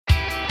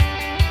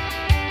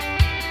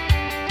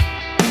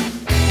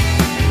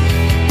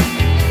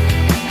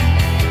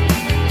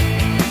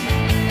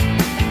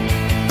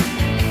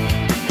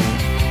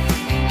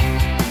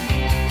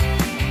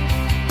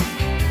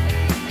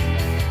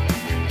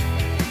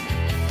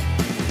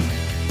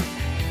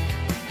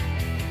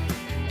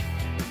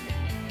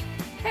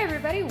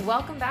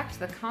welcome back to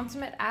the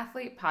Consummate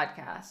Athlete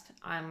Podcast.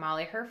 I'm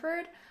Molly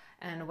Herford,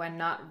 and when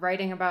not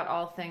writing about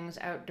all things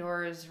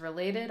outdoors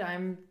related,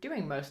 I'm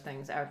doing most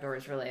things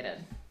outdoors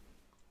related.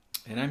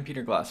 And I'm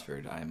Peter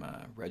Glassford. I'm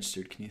a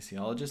registered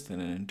kinesiologist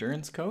and an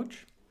endurance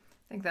coach.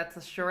 I think that's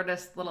the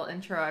shortest little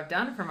intro I've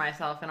done for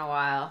myself in a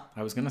while.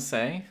 I was going to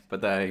say,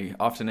 but I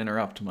often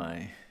interrupt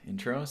my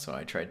intro, so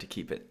I tried to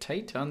keep it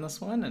tight on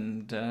this one,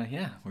 and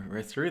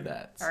we're through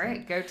that. So. All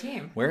right, go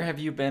team. Where have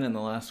you been in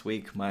the last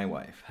week, my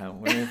wife?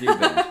 Where have you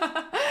been?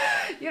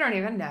 You don't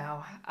even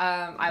know.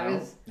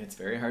 It's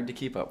very hard to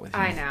keep up with you.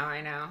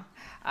 I know.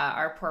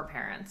 Our poor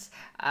parents.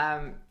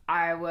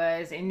 I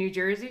was in New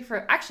Jersey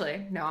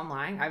I'm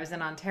lying. I was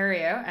in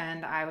Ontario,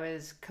 and I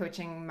was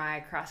coaching my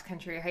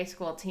cross-country high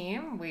school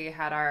team. We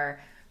had our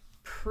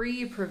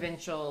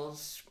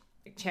pre-provincials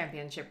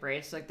championship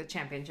race, like the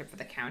championship for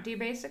the county,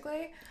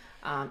 basically.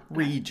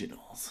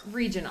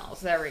 Regionals,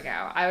 there we go.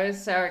 I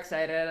was so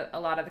excited. A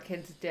lot of the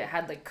kids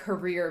had like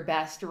career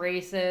best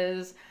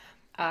races.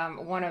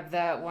 One of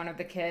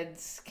the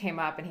kids came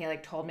up and he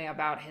like told me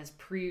about his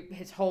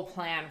whole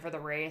plan for the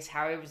race,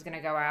 how he was going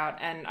to go out,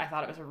 and I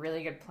thought it was a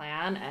really good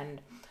plan.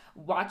 And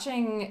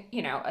watching,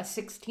 a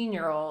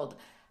 16-year-old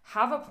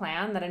have a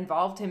plan that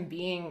involved him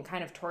being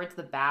kind of towards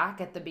the back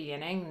at the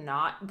beginning,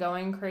 not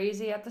going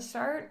crazy at the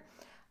start,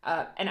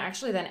 and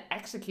actually then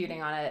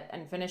executing on it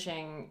and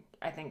finishing,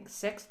 I think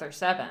 6th or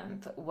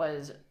 7th,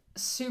 was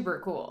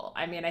super cool.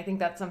 I mean, I think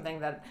that's something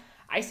that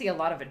I see a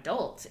lot of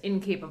adults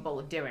incapable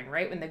of doing,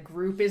 right? When the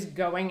group is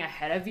going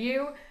ahead of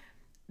you,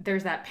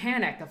 there's that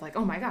panic of like,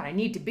 oh my God, I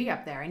need to be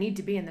up there. I need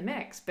to be in the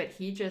mix. But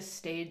he just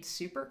stayed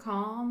super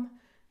calm,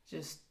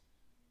 just,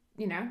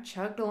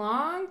 chugged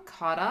along,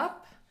 caught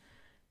up,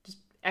 just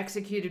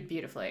executed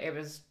beautifully. It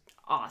was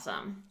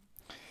awesome.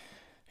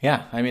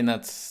 Yeah, I mean,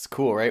 that's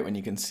cool, right? When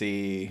you can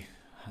see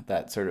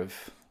that sort of,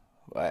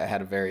 I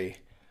had a very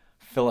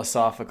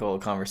philosophical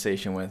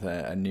conversation with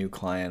a new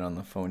client on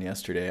the phone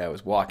yesterday. I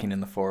was walking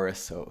in the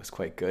forest, so it was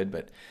quite good,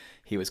 but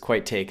he was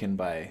quite taken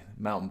by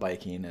mountain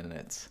biking and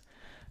its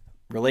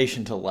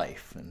relation to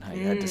life and how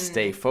you had to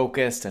stay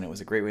focused, and it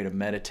was a great way to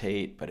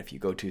meditate. But if you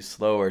go too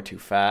slow or too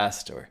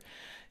fast, or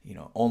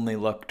only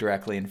look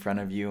directly in front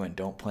of you and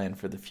don't plan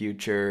for the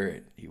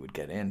future, you would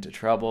get into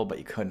trouble. But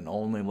you couldn't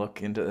only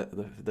look into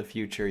the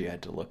future, you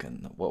had to look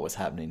in what was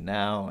happening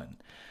now. And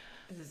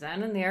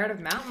Zen in the art of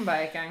mountain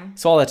biking.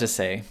 So all that to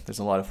say, there's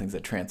a lot of things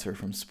that transfer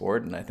from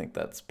sport, and I think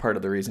that's part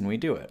of the reason we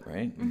do it,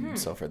 right? Mm-hmm.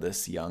 So for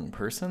this young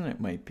person,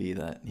 it might be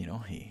that,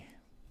 he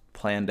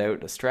planned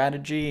out a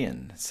strategy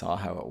and saw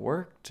how it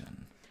worked.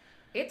 And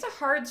it's a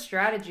hard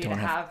strategy to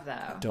have,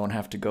 though. Don't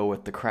have to go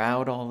with the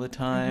crowd all the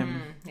time.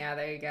 Mm-hmm. Yeah,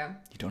 there you go.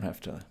 You don't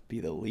have to be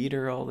the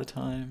leader all the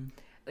time.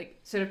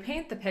 So to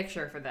paint the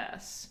picture for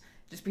this,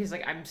 just because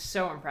I'm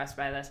so impressed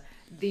by this.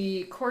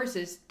 The course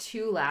is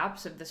 2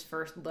 laps of this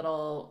first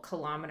little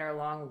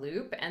kilometer-long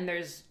loop, and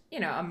there's,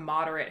 a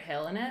moderate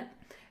hill in it.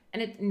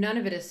 And none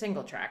of it is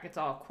single track. It's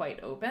all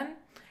quite open.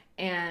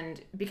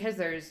 And because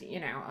there's,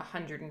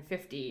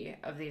 150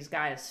 of these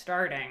guys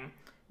starting,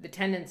 the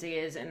tendency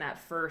is in that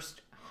first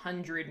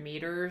 100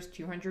 meters,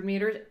 200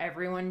 meters,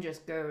 everyone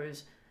just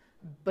goes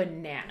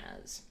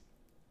bananas.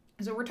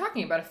 So we're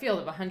talking about a field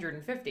of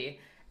 150,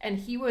 and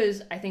he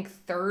was, I think,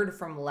 3rd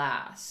from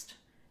last,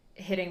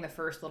 hitting the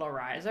first little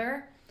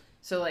riser.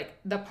 So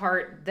the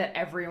part that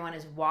everyone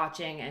is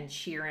watching and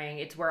cheering,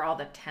 it's where all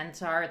the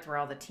tents are, it's where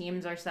all the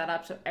teams are set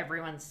up, so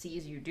everyone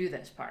sees you do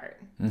this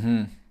part.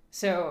 Mm-hmm.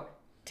 So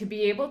to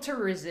be able to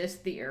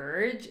resist the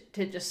urge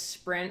to just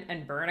sprint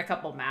and burn a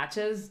couple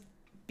matches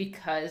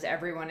because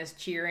everyone is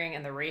cheering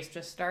and the race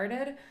just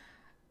started,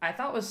 I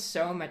thought was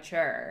so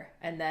mature.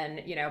 And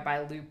then,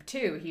 by loop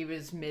 2, he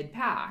was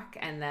mid-pack,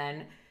 and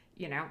then,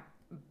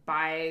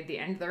 by the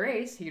end of the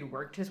race, he'd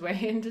worked his way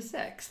into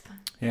 6th.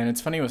 Yeah, and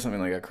it's funny with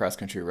something like a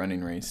cross-country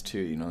running race,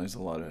 too. There's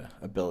a lot of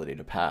ability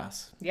to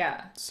pass.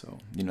 Yeah. So,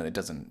 it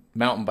doesn't...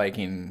 Mountain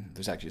biking,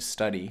 there's actually a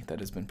study that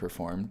has been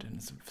performed, and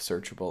it's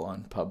searchable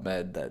on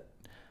PubMed, that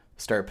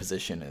start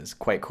position is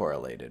quite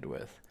correlated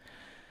with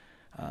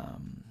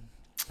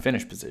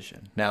finish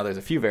position. Now, there's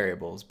a few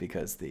variables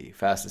because the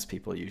fastest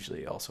people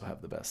usually also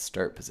have the best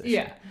start position.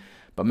 Yeah.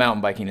 But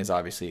mountain biking is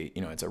obviously,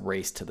 it's a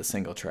race to the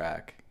single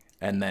track.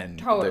 And then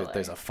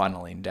there's a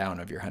funneling down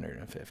of your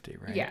 150,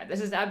 right? Yeah,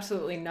 this is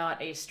absolutely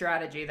not a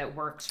strategy that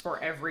works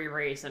for every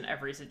race and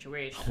every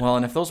situation. Well,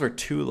 and if those were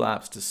 2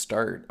 laps to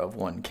start of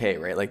 1K,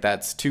 right?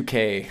 That's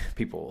 2K,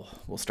 people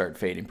will start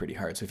fading pretty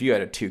hard. So if you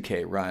had a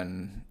 2K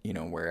run,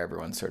 where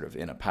everyone's sort of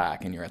in a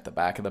pack and you're at the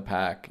back of the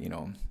pack,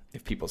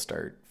 if people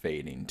start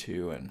fading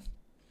too, and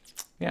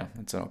yeah,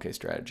 it's an okay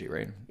strategy,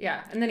 right?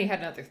 Yeah, and then he had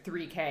another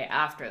 3K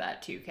after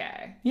that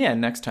 2K. Yeah,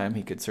 next time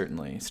he could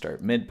certainly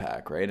start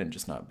mid-pack, right? And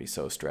just not be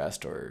so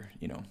stressed, or,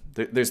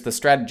 there's the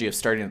strategy of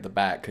starting at the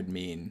back could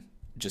mean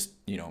just,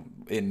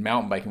 in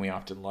mountain biking, we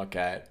often look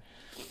at,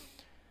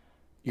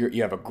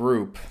 you have a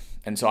group,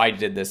 and so I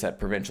did this at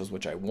provincials,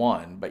 which I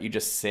won, but you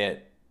just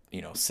sit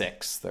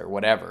sixth or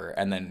whatever.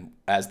 And then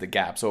as the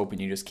gaps open,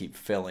 you just keep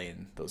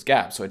filling those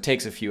gaps. So it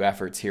takes a few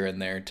efforts here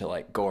and there to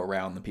like go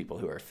around the people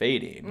who are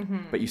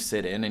fading, but you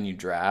sit in and you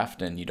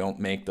draft and you don't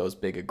make those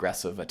big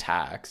aggressive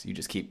attacks. You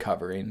just keep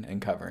covering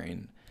and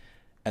covering.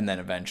 And then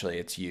eventually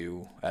it's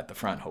you at the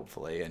front,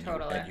 hopefully, and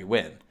you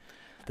win.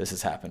 This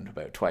has happened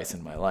about twice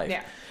in my life.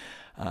 Yeah.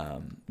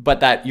 But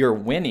that your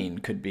winning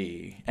could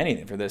be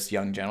anything. For this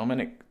young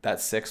gentleman,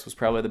 that 6 was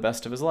probably the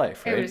best of his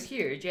life, right? It was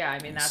huge, yeah. I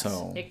mean,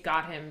 it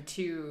got him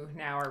to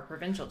now our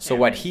provincial championships. So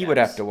what he would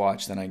have to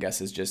watch then, I guess,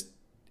 is just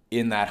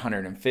in that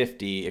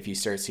 150, if you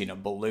start seeing a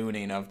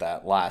ballooning of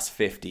that last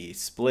 50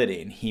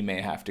 splitting, he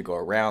may have to go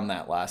around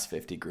that last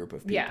 50 group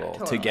of people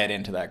to get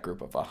into that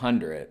group of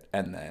 100,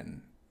 and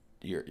then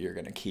you're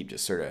going to keep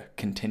just sort of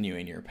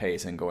continuing your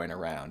pace and going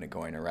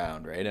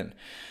around, right? And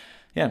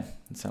yeah,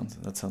 that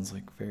sounds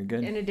like very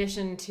good. In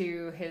addition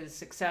to his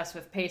success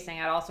with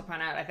pacing, I'd also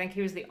point out, I think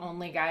he was the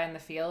only guy in the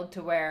field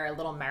to wear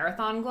little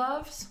marathon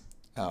gloves.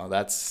 Oh,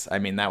 that was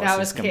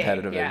his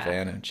competitive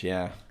advantage.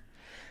 Yeah.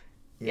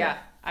 Yeah.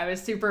 I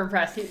was super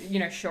impressed.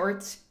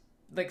 Shorts,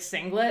 like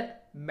singlet,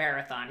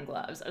 marathon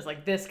gloves. I was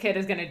like, this kid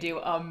is going to do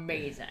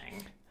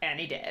amazing. And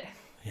he did.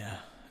 Yeah.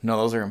 No,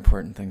 those are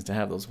important things to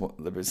have.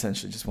 They're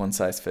essentially just one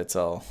size fits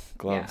all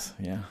gloves.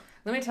 Yeah.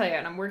 Let me tell you,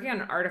 and I'm working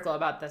on an article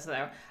about this,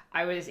 though.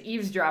 I was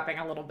eavesdropping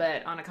a little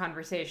bit on a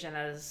conversation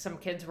as some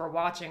kids were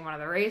watching one of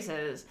the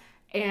races,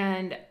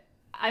 and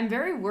I'm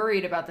very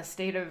worried about the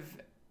state of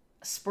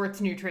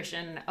sports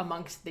nutrition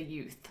amongst the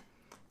youth.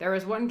 There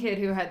was one kid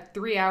who had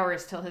 3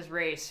 hours till his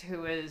race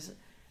who was,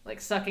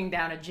 like, sucking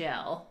down a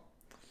gel.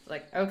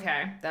 Like,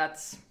 okay,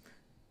 that's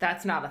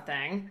not a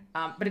thing.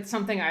 But it's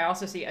something I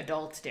also see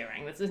adults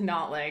doing. This is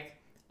not like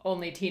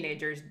only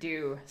teenagers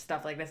do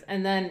stuff like this.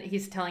 And then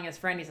he's telling his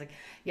friend, he's like,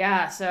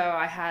 yeah, so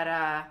I had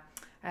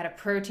a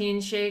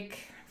protein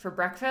shake for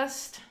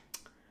breakfast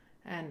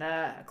and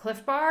a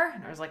Cliff Bar.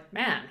 And I was like,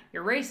 man,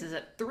 your race is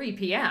at 3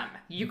 p.m.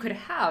 You could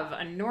have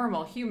a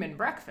normal human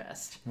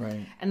breakfast.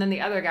 Right. And then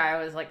the other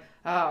guy was like,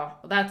 oh,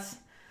 well,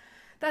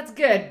 that's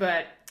good,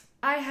 but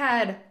I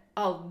had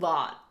a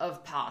lot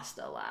of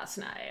pasta last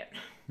night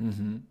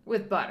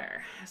with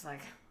butter. I was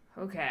like,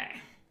 okay.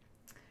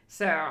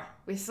 So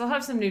we still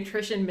have some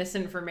nutrition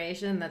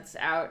misinformation that's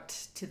out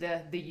to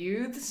the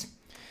youths.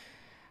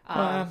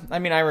 I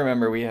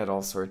remember we had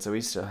all sorts. So we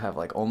used to have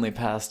like only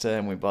pasta,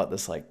 and we bought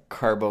this like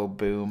Carbo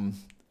Boom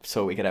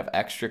so we could have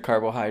extra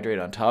carbohydrate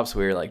on top. So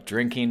we were like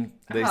drinking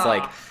these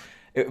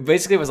it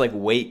basically was like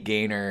weight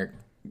gainer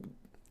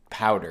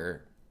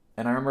powder.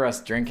 And I remember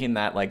us drinking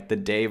that like the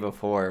day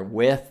before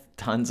with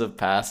tons of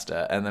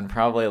pasta, and then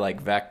probably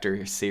like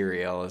Vector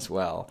cereal as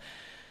well.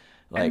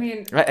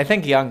 Like, I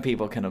think young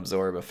people can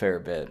absorb a fair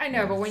bit. I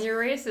know, but when your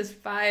race is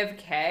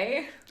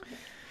 5K,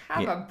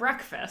 have a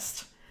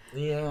breakfast.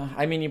 Yeah,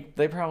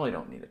 they probably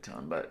don't need a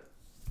ton, but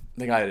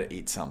they gotta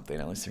eat something.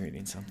 At least they're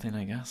eating something,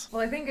 I guess.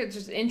 Well, I think it's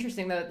just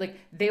interesting, though. Like,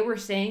 they were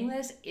saying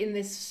this in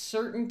this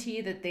certainty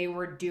that they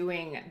were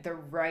doing the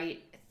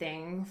right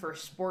thing for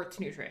sports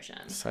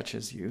nutrition. Such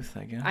as youth,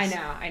 I guess.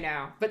 I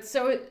know. But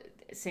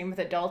same with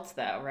adults,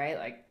 though, right?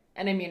 Like,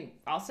 and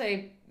I'll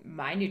say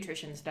my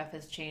nutrition stuff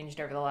has changed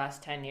over the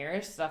last 10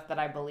 years. Stuff that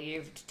I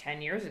believed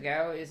 10 years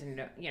ago is,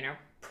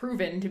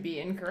 proven to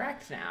be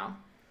incorrect now.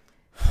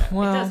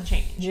 So it does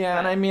change.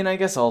 Yeah, but... and I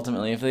guess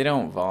ultimately, if they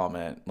don't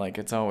vomit, like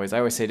I always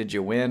say, did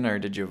you win or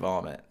did you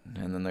vomit?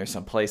 And then there's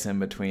some place in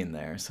between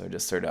there, so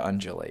just sort of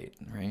undulate,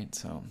 right?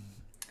 So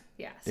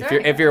yeah.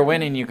 If you're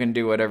winning, you can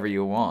do whatever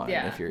you want.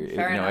 Yeah. If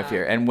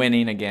you're and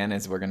winning again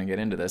is we're gonna get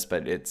into this,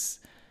 but it's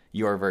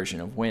your version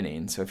of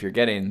winning. So if you're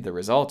getting the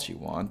results you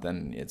want,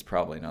 then it's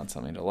probably not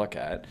something to look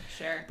at.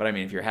 Sure. But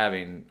if you're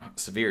having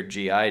severe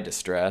GI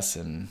distress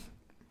and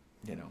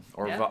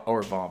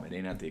or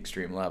vomiting at the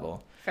extreme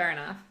level, fair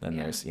enough. Then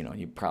there's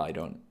you probably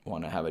don't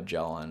want to have a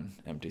gel on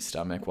empty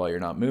stomach while you're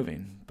not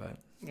moving. But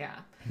yeah,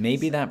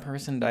 maybe that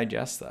person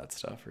digests that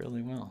stuff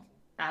really well.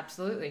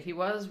 Absolutely, he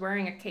was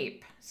wearing a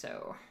cape,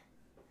 so.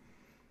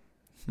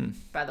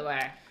 By the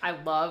way, I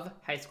love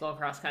high school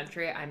cross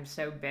country. I'm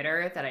so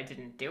bitter that I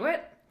didn't do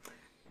it.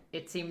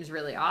 It seems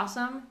really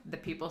awesome. The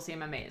people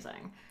seem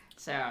amazing.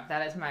 So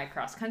that is my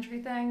cross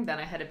country thing. Then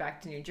I headed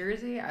back to New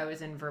Jersey. I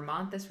was in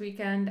Vermont this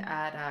weekend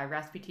at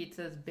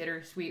Rasputitsa's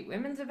Bittersweet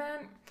Women's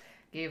event.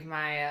 Gave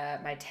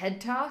my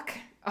TED Talk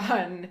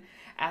on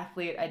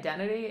athlete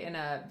identity in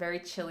a very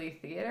chilly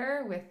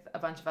theater with a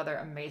bunch of other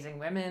amazing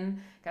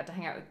women. Got to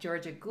hang out with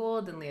Georgia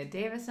Gould and Leah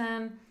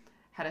Davison.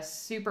 Had a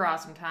super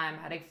awesome time.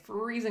 Had a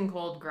freezing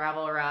cold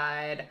gravel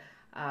ride.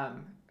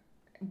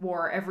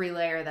 Wore every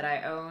layer that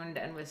I owned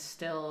and was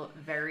still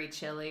very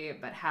chilly,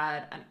 but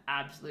had an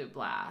absolute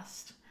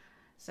blast.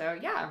 So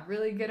yeah,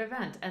 really good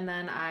event. And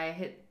then I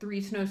hit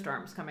 3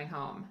 snowstorms coming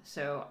home.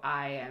 So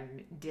I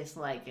am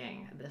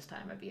disliking this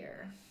time of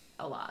year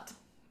a lot.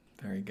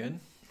 Very good.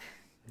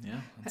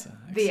 Yeah, that's an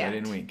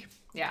exciting week.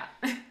 Yeah.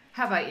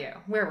 How about you?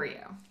 Where were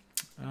you?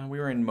 We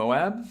were in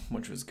Moab,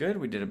 which was good.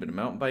 We did a bit of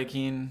mountain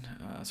biking,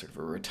 sort of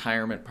a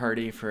retirement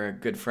party for a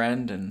good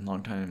friend and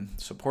longtime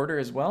supporter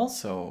as well.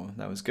 So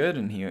that was good.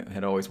 And he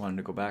had always wanted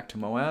to go back to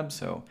Moab.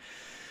 So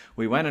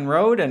we went and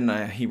rode,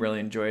 and he really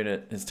enjoyed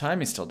it his time.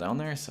 He's still down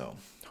there. So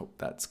hope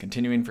that's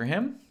continuing for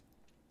him.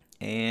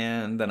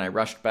 And then I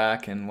rushed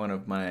back, and one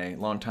of my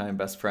longtime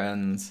best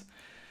friends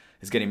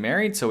is getting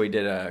married. So we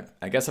did a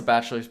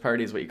bachelor's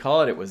party is what you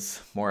call it. It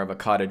was more of a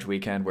cottage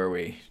weekend where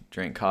we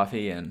drank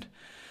coffee and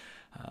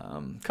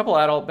a couple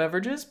adult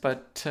beverages,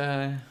 but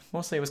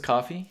mostly it was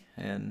coffee.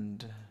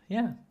 And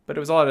yeah, but it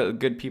was a lot of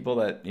good people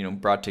that,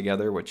 brought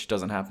together, which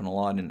doesn't happen a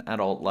lot in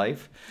adult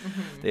life.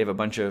 Mm-hmm. They have a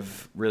bunch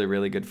of really,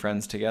 really good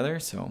friends together.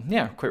 So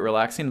yeah, quite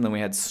relaxing. And then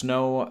we had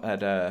snow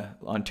at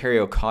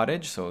Ontario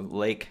Cottage, so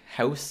lake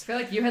house. I feel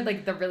like you had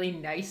like the really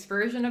nice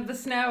version of the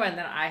snow, and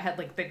then I had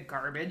like the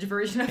garbage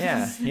version of the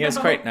snow. Yeah, it was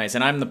quite nice.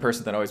 And I'm the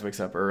person that always wakes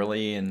up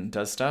early and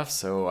does stuff.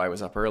 So I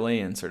was up early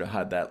and sort of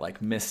had that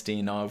like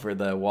misting over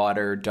the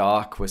water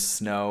dock with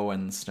snow,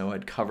 and the snow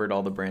had covered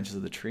all the branches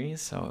of the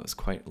trees. So it was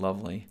quite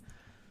lovely.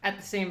 At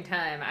the same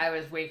time, I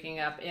was waking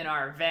up in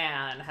our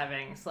van,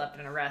 having slept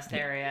in a rest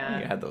area.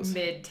 You had those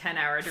mid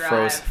 10-hour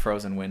drive.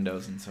 Frozen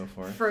windows and so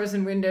forth.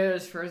 Frozen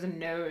windows, frozen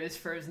nose,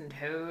 frozen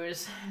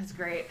toes. It's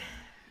great.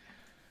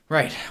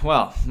 Right.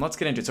 Well, let's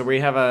get into it. So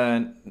we have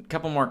a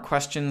couple more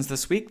questions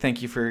this week.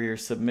 Thank you for your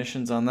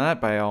submissions on that.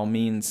 By all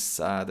means,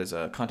 there's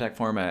a contact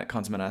form at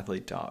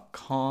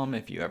consummateathlete.com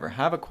if you ever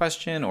have a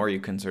question, or you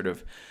can sort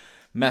of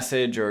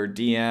message or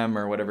DM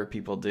or whatever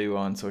people do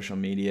on social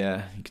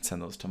media. You can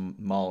send those to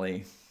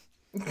Molly.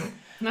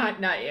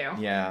 Not you.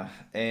 Yeah.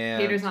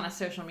 And Peter's on a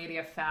social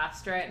media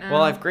fast right now.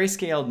 Well, I've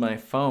grayscaled my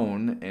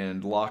phone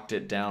and locked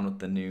it down with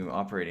the new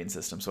operating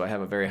system. So I have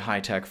a very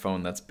high-tech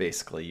phone that's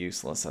basically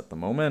useless at the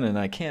moment, and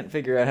I can't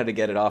figure out how to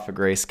get it off of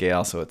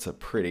grayscale, so it's a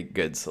pretty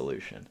good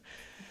solution.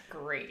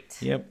 Great.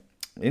 Yep.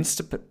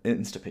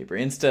 Instagram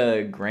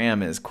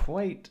is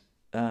quite...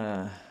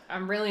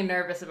 I'm really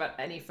nervous about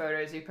any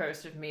photos you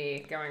post of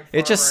me going forward.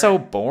 It's just so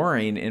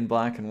boring in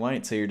black and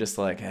white, so you're just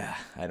like,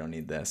 I don't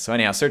need this. So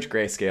anyhow, search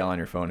grayscale on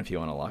your phone if you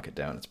want to lock it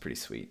down. It's pretty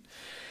sweet.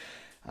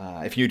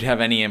 If you'd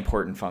have any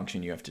important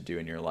function you have to do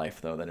in your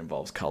life, though, that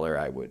involves color,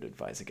 I would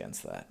advise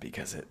against that,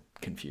 because it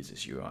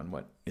confuses you on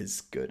what is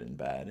good and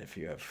bad if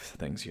you have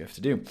things you have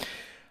to do.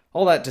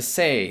 All that to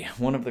say,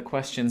 one of the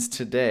questions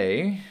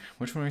today,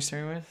 which one are we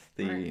starting with?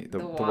 The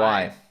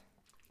why.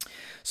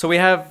 So we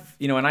have,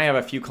 and I have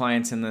a few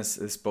clients in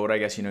this boat. I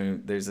guess,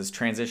 there's this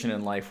transition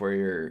in life where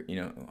you're,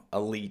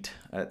 elite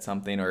at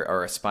something,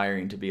 or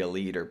aspiring to be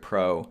elite or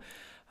pro,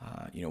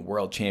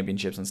 world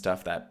championships and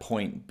stuff. That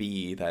point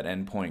B, that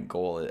end point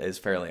goal is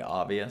fairly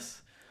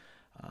obvious.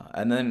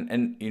 And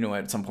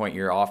at some point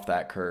you're off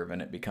that curve,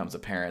 and it becomes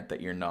apparent that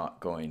you're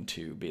not going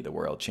to be the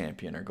world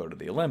champion or go to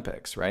the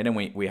Olympics, right? And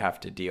we have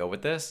to deal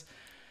with this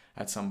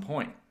at some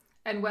point.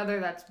 And whether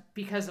that's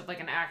because of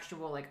like an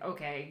actual, like,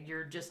 okay,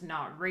 you're just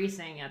not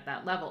racing at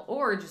that level,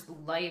 or just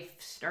life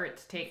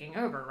starts taking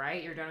over,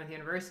 right? You're done with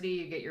university,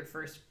 you get your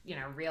first,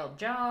 real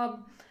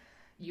job,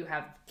 you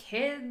have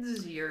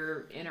kids,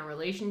 you're in a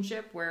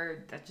relationship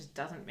where that just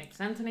doesn't make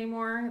sense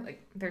anymore.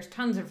 Like, there's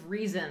tons of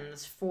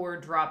reasons for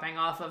dropping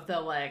off of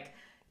the, like,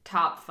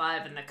 top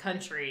 5 in the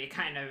country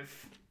kind of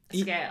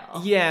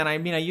scale. Yeah, and I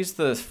mean, I use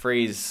the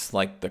phrase,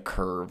 like, the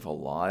curve a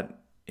lot.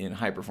 In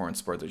high-performance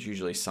sports, there's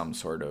usually some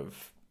sort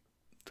of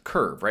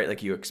curve, right?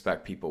 Like, you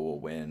expect people will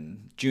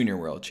win junior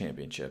world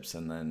championships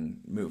and then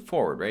move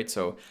forward, right?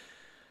 So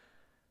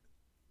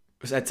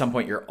at some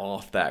point you're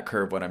off that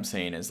curve. What I'm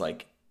saying is,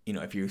 like,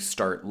 if you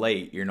start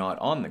late, you're not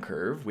on the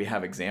curve. We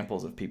have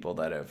examples of people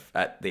that have,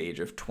 at the age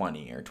of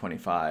 20 or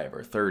 25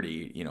 or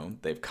 30,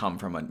 they've come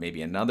from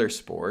maybe another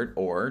sport,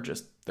 or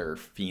just they're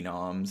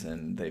phenoms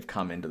and they've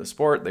come into the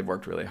sport, they've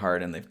worked really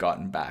hard, and they've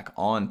gotten back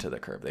onto the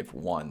curve. They've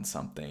won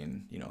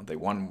something, they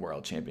won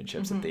world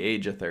championships at the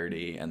age of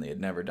 30, and they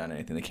had never done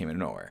anything. They came into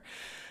nowhere.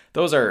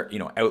 Those are,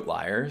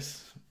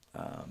 outliers.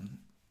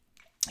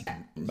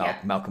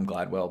 Malcolm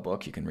Gladwell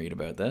book, you can read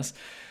about this.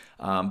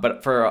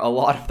 But for a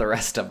lot of the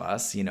rest of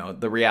us,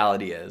 the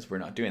reality is we're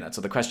not doing that.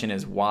 So the question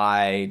is,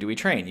 why do we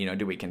train?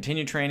 Do we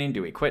continue training?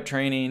 Do we quit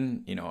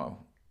training? Or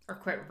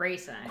quit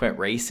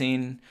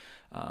racing.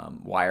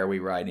 Why are we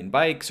riding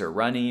bikes or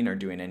running or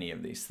doing any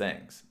of these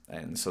things?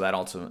 And so that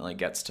ultimately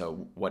gets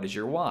to, what is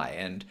your why?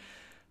 And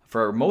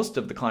for most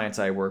of the clients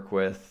I work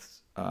with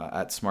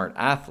at Smart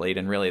Athlete,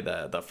 and really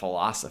the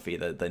philosophy,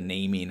 the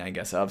naming, I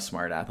guess, of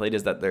Smart Athlete,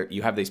 is that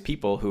you have these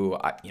people who,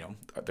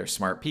 they're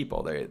smart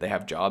people. They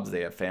have jobs,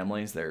 they have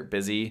families, they're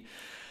busy,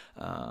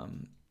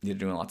 they're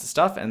doing lots of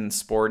stuff, and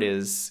sport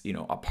is,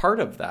 a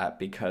part of that,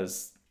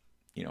 because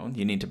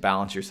you need to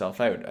balance yourself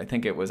out. I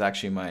think it was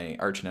actually my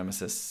arch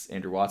nemesis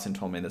Andrew Watson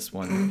told me this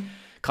one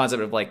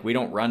concept of, like, we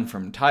don't run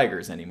from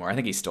tigers anymore. I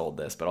think he stole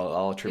this, but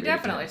I'll attribute it to him.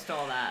 He definitely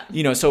stole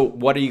that. So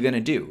what are you going to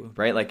do,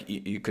 right? Like,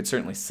 you could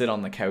certainly sit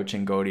on the couch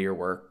and go to your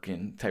work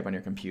and type on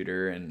your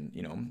computer and,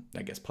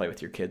 I guess play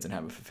with your kids and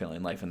have a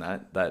fulfilling life in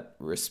that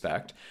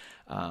respect.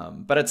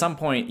 But at some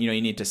point, you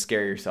need to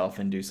scare yourself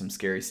and do some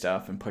scary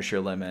stuff and push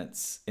your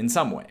limits in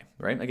some way,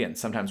 right? Again,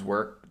 sometimes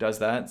work does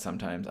that.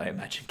 Sometimes I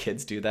imagine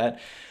kids do that.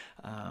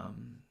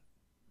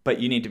 But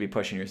you need to be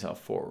pushing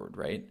yourself forward,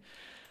 right?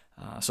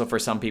 So for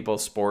some people,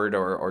 sport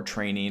or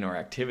training or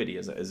activity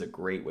is a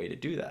great way to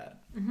do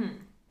that. Mm-hmm.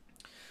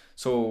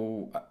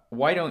 So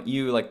why don't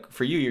you, like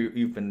for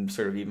you've been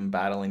sort of even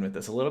battling with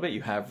this a little bit.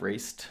 You have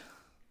raced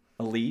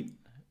elite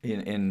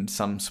in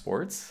some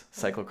sports,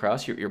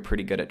 cyclocross. You're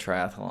pretty good at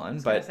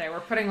triathlon. But we're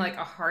putting like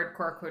a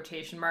hardcore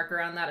quotation mark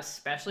around that,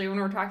 especially when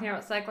we're talking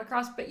about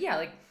cyclocross. But yeah,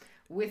 like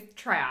with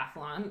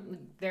triathlon,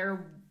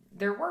 there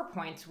were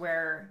points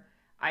where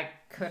I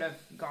could have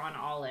gone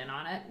all in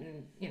on it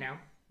and,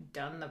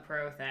 done the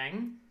pro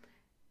thing.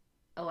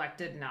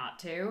 Elected not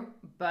to,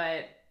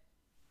 but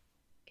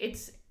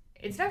it's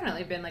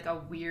definitely been like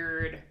a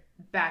weird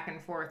back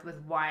and forth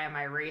with why am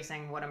I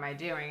racing? What am I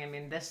doing? I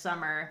mean, this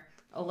summer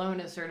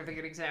alone is sort of a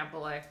good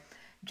example. I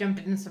jumped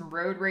into some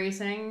road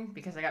racing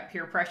because I got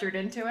peer pressured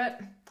into it.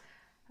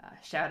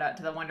 Shout out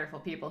to the wonderful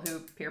people who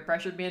peer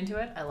pressured me into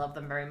it. I love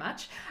them very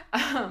much.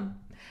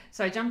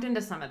 So I jumped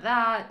into some of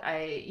that.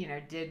 I,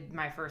 did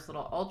my first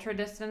little ultra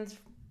distance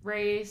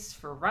race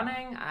for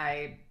running.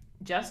 I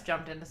just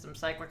jumped into some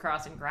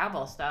cyclocross and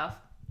gravel stuff.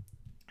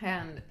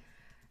 And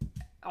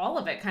all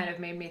of it kind of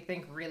made me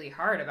think really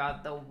hard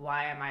about the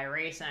why am I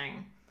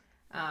racing.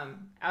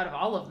 Out of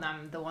all of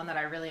them, the one that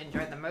I really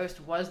enjoyed the most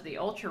was the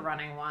ultra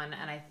running one.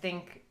 And I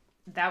think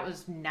that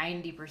was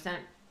 90%,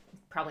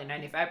 probably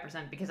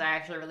 95%, because I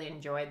actually really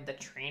enjoyed the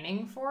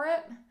training for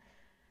it.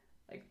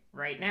 Like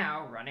right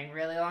now, running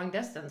really long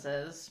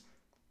distances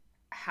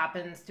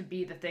happens to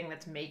be the thing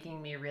that's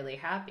making me really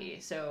happy.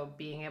 So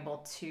being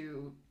able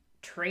to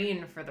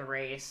train for the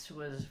race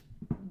was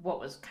what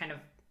was kind of,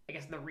 I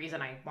guess, the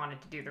reason I wanted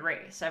to do the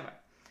race.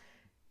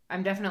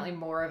 I'm definitely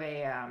more of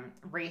a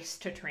race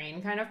to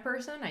train kind of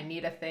person. I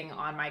need a thing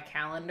on my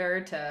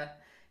calendar to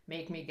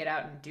make me get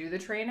out and do the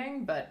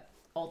training, but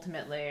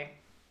ultimately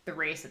the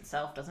race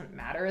itself doesn't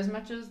matter as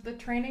much as the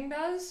training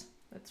does.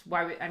 That's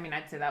why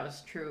I'd say that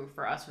was true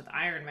for us with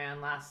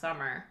Ironman last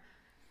summer,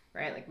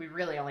 right? Like we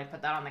really only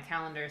put that on the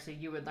calendar so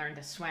you would learn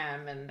to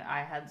swim and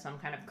I had some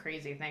kind of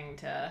crazy thing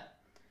to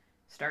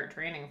start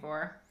training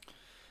for.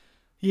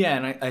 Yeah,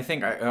 and I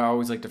think I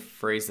always like to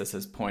phrase this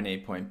as point A,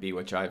 point B,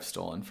 which I've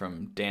stolen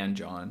from Dan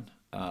John,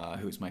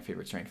 who's my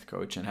favorite strength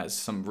coach and has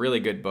some really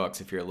good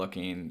books if you're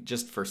looking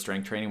just for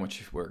strength training,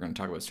 which we're going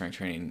to talk about strength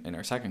training in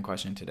our second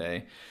question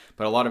today.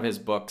 But a lot of his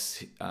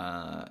books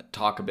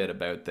talk a bit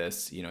about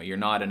this. You're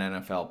not an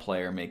NFL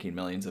player making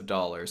millions of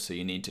dollars, so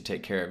you need to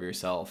take care of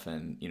yourself.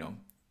 And,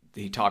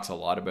 he talks a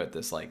lot about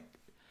this, like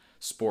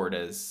sport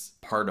as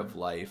part of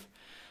life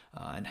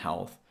and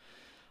health.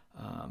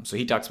 So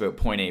he talks about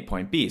point A,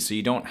 point B. So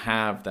you don't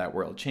have that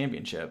world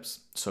championships.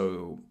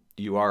 So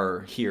you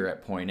are here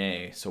at point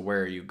A. So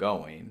where are you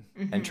going?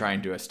 Mm-hmm. And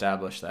trying to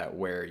establish that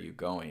where are you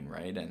going,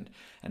 right?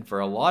 And for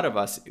a lot of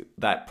us,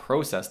 that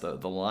process, the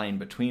line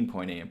between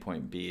point A and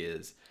point B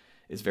is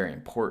very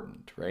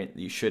important, right?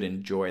 You should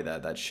enjoy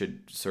that. That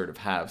should sort of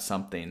have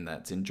something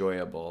that's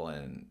enjoyable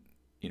and,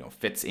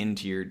 fits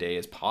into your day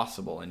as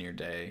possible in your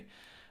day.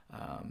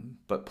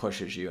 But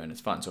pushes you and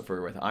it's fun. So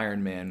with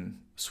Ironman,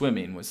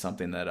 swimming was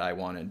something that I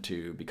wanted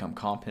to become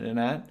competent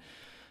at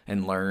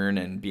and learn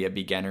and be a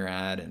beginner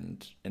at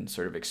and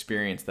sort of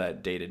experience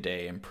that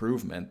day-to-day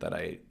improvement that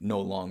I no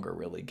longer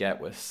really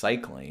get with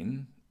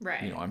cycling.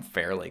 Right. I'm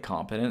fairly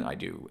competent. I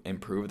do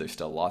improve. There's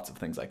still lots of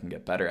things I can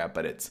get better at,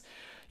 but it's,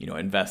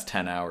 invest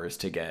 10 hours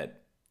to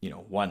get,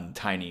 one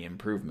tiny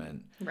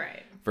improvement.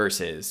 Right.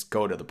 Versus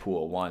go to the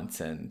pool once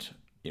and,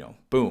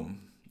 boom,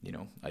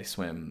 I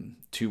swim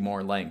 2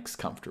 more lengths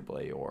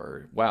comfortably,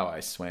 or wow, I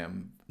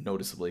swam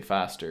noticeably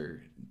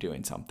faster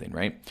doing something,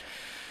 right?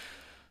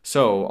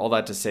 So all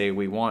that to say,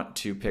 we want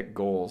to pick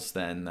goals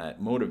then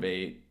that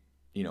motivate,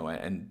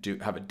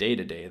 and have a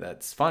day-to-day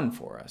that's fun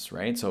for us,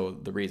 right? So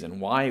the reason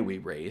why we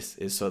race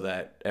is so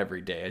that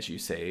every day, as you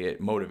say,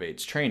 it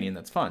motivates training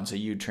that's fun. So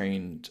you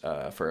trained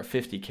for a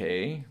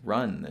 50K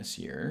run this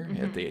year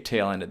at the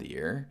tail end of the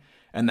year,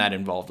 and that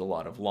involved a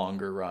lot of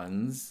longer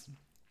runs.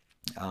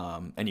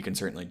 And you can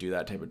certainly do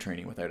that type of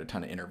training without a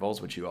ton of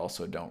intervals, which you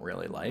also don't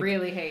really like.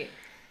 Really hate.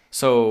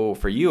 So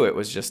for you, it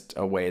was just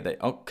a way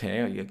that,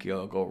 okay,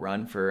 you'll go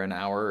run for an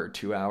hour or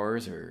 2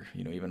 hours or,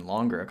 even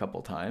longer a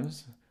couple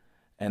times.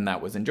 And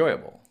that was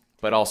enjoyable,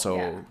 but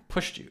also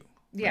pushed you.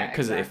 Yeah, right?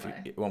 Because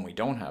exactly. when we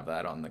don't have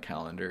that on the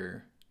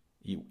calendar,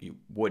 you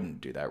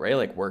wouldn't do that, right?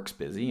 Like work's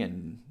busy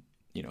and,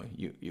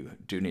 you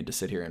do need to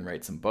sit here and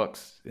write some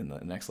books in the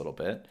next little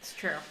bit. It's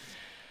true.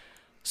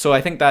 So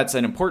I think that's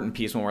an important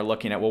piece when we're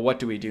looking at, well, what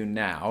do we do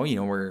now?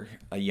 We're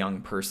a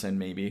young person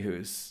maybe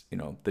who's,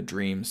 the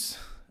dreams,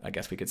 I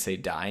guess we could say,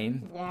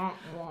 dying. Wah,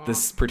 wah.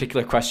 This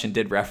particular question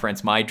did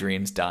reference my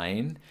dreams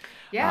dying,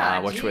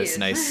 which was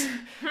nice.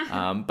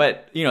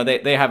 But,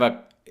 they have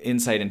a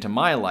insight into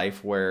my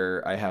life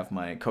where I have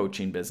my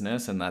coaching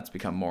business and that's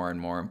become more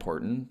and more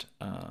important.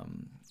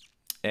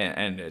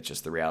 And it's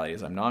just the reality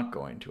is I'm not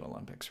going to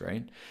Olympics,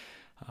 right?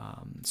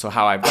 So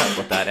how I've dealt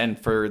with that. And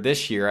for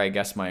this year, I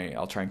guess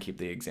I'll try and keep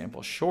the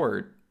example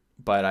short,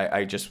 but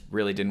I just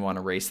really didn't want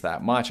to race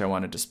that much. I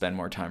wanted to spend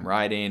more time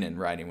riding and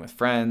riding with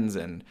friends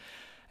and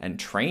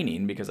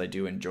training, because I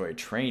do enjoy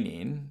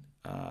training,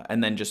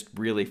 and then just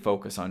really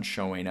focus on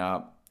showing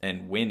up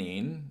and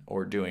winning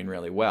or doing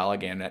really well.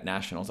 Again, at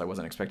nationals, I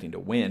wasn't expecting to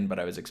win, but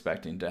I was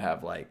expecting to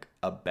have like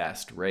a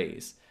best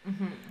race.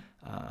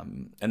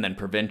 And then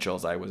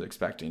provincials, I was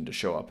expecting to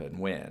show up and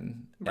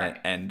win. Right.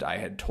 And I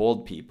had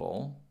told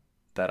people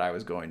that I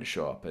was going to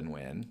show up and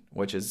win,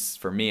 which is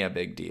for me a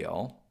big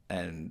deal.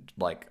 And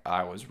like,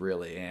 I was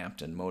really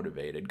amped and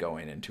motivated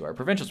going into our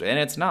provincials. And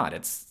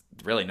it's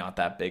really not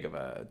that big of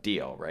a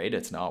deal, right?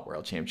 It's not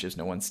world championships.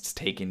 No one's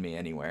taking me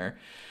anywhere.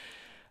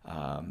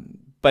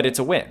 But it's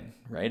a win,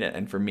 right?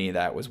 And for me,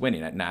 that was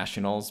winning. At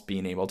nationals,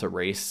 being able to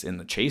race in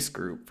the chase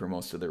group for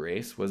most of the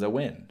race was a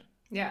win.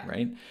 Yeah.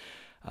 Right.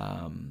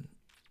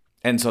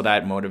 And so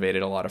that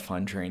motivated a lot of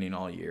fun training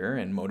all year,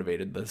 and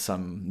motivated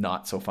some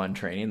not so fun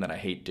training that I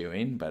hate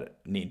doing, but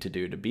need to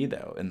do to be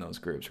though in those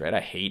groups, right? I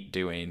hate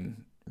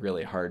doing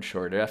really hard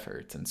short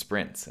efforts and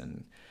sprints,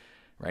 and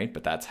right.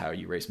 But that's how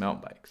you race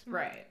mountain bikes.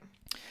 Right.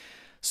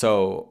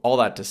 So all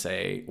that to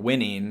say,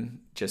 winning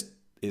just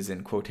is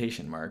in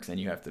quotation marks,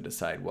 and you have to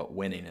decide what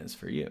winning is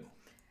for you.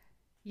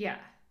 Yeah,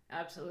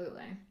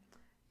 absolutely.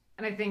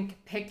 And I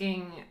think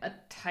picking a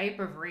type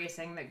of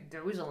racing that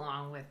goes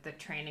along with the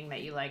training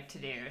that you like to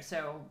do.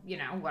 So,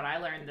 what I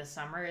learned this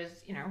summer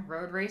is,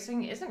 road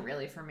racing isn't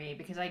really for me,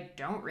 because I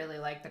don't really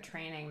like the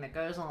training that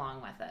goes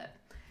along with it.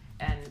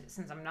 And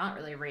since I'm not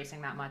really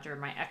racing that much, or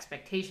my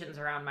expectations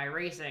around my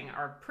racing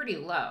are pretty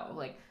low,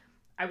 like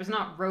I was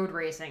not road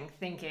racing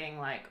thinking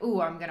like,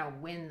 oh, I'm going to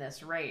win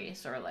this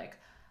race, or like,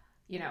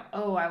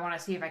 oh, I want to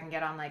see if I can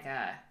get on like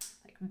a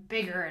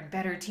bigger and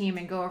better team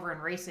and go over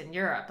and race in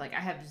Europe. Like, I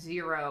have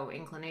zero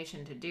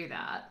inclination to do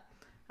that.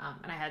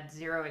 And I had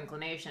zero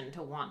inclination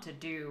to want to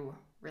do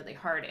really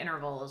hard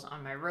intervals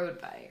on my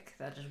road bike.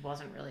 That just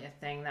wasn't really a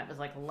thing that was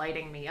like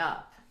lighting me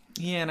up.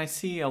 Yeah, and I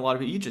see a lot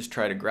of you just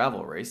tried a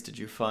gravel race. Did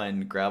you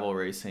find gravel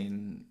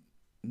racing?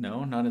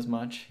 No, not as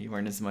much? You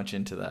weren't as much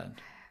into that?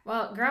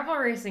 Well, gravel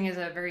racing is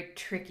a very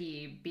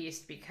tricky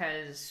beast,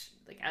 because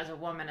like as a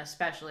woman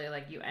especially,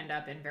 like you end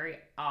up in very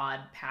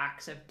odd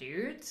packs of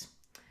dudes.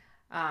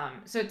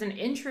 So it's an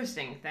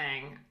interesting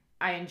thing.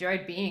 I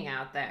enjoyed being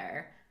out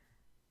there.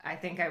 I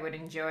think I would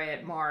enjoy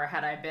it more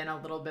had I been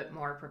a little bit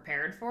more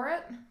prepared for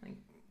it. Like,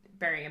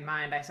 bearing in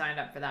mind, I signed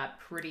up for that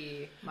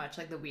pretty much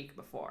like the week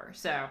before.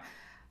 So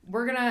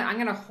I'm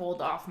gonna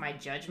hold off my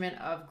judgment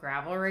of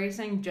gravel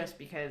racing, just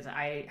because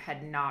I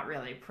had not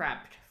really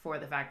prepped for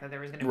the fact that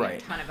there was going to be a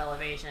ton of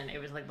elevation. It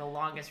was like the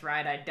longest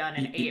ride I'd done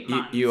in 8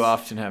 months. You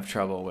often have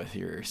trouble with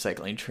your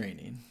cycling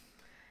training.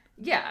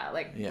 Yeah,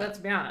 let's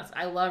be honest.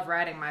 I love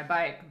riding my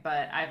bike,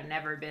 but I've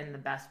never been the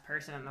best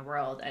person in the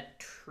world at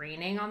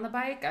training on the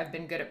bike. I've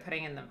been good at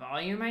putting in the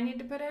volume I need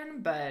to put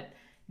in, but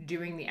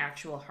doing the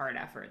actual hard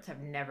efforts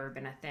have never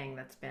been a thing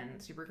that's been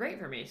super great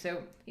for me.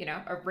 So,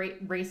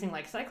 racing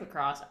like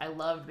cyclocross, I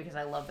loved, because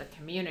I love the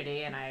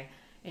community and I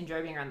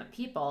enjoy being around the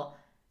people.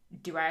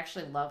 Do I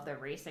actually love the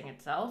racing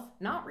itself?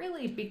 Not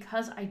really,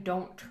 because I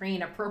don't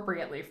train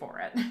appropriately for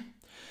it.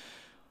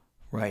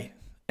 Right.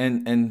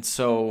 And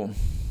so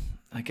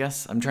I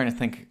guess I'm trying to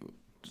think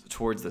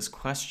towards this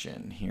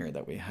question here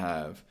that we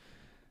have,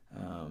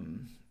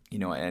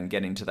 and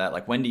getting to that,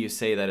 like, when do you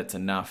say that it's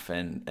enough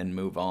and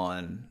move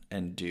on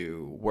and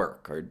do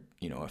work, or,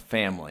 a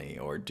family,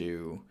 or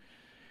do,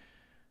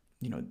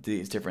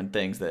 these different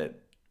things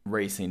that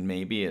racing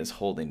maybe is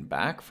holding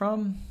back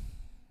from?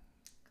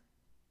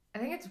 I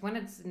think it's when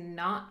it's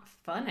not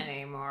fun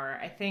anymore.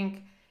 I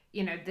think,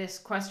 this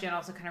question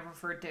also kind of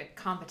referred to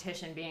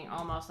competition being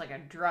almost like a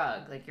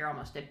drug, like you're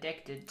almost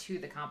addicted to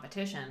the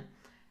competition.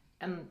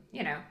 And,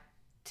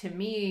 to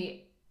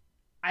me,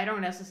 I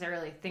don't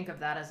necessarily think of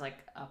that as like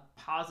a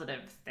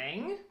positive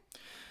thing.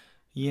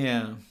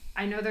 Yeah.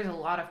 I know there's a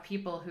lot of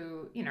people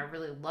who,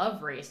 really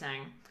love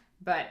racing,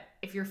 but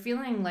if you're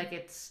feeling like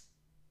it's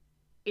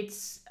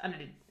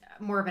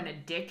more of an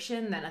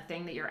addiction than a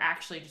thing that you're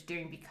actually just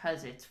doing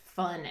because it's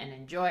fun and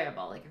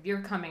enjoyable. Like, if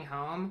you're coming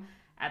home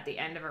at the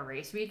end of a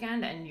race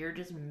weekend and you're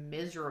just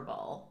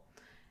miserable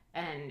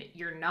and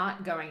you're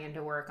not going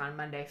into work on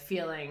Monday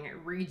feeling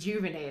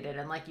rejuvenated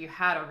and like you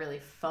had a really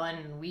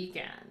fun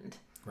weekend.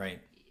 Right.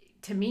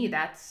 To me,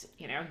 that's,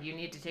 you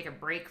need to take a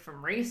break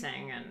from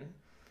racing and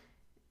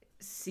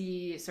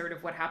see sort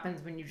of what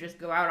happens when you just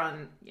go out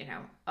on,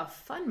 a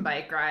fun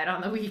bike ride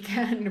on the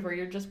weekend where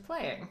you're just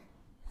playing.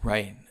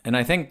 Right. And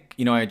I think,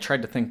 I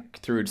tried to think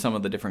through some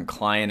of the different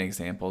client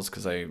examples,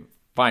 because I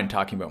find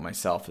talking about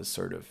myself is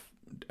sort of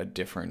a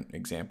different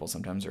example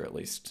sometimes, or at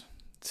least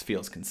it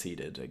feels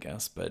conceited, I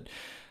guess. But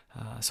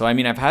so, I've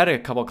had a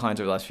couple of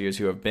clients over the last few years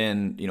who have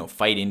been,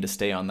 fighting to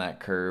stay on that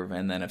curve,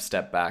 and then have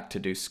stepped back to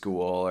do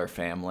school or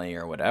family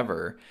or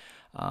whatever.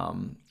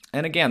 And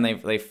again,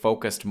 they've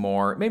focused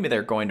more, maybe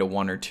they're going to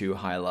 1 or 2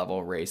 high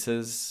level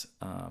races,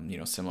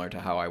 similar to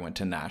how I went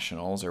to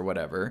nationals or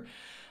whatever.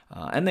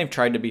 And they've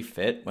tried to be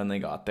fit when they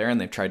got there, and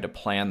they've tried to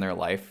plan their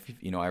life.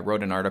 I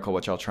wrote an article,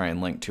 which I'll try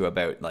and link to,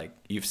 about like,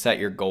 you've set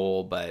your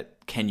goal, but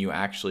can you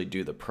actually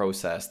do the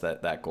process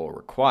that goal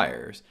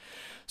requires?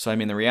 So, I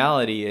mean, the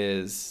reality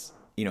is,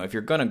 if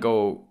you're going to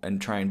go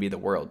and try and be the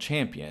world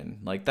champion,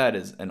 like, that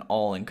is an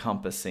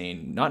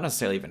all-encompassing, not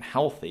necessarily even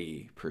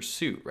healthy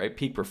pursuit, right?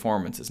 Peak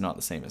performance is not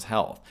the same as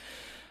health.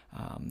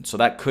 So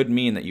that could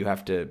mean that you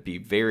have to be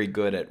very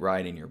good at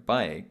riding your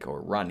bike or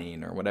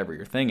running or whatever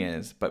your thing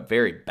is, but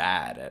very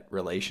bad at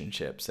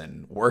relationships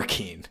and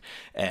working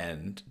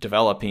and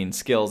developing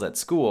skills at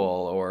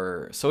school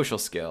or social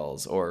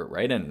skills, or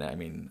right. And I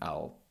mean,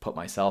 I'll put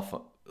myself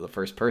the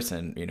first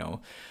person,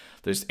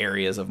 there's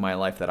areas of my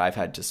life that I've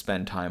had to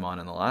spend time on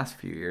in the last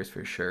few years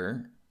for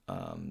sure,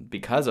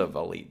 because of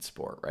elite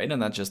sport, right?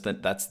 And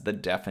that's the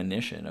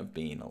definition of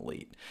being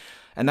elite.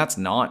 And that's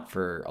not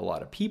for a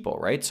lot of people,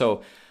 right?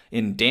 So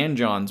in Dan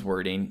John's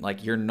wording,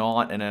 like, you're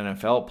not an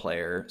NFL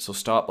player, so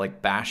stop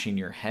like bashing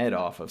your head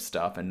off of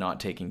stuff and not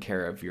taking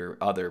care of your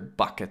other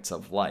buckets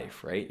of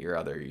life, right? Your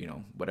other,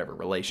 whatever,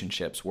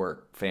 relationships,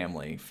 work,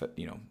 family,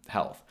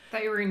 health. I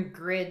thought you were in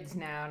grids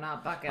now,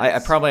 not buckets. I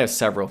probably have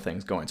several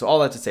things going. So all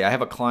that to say, I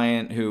have a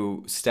client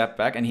who stepped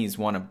back and he's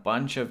won a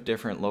bunch of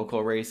different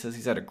local races.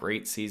 He's had a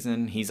great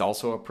season. He's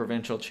also a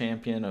provincial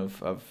champion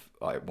of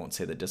I won't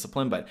say the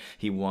discipline, but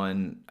he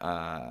won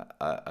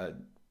a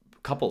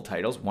couple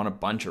titles, won a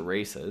bunch of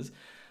races,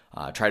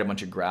 tried a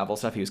bunch of gravel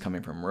stuff. He was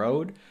coming from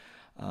road.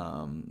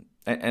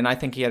 And I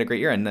think he had a great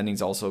year. And then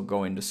he's also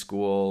going to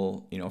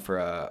school, for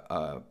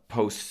a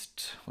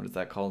post, what is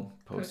that called?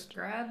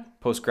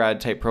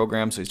 Post-grad type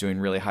program. So he's doing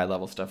really high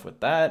level stuff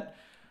with that.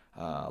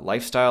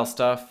 Lifestyle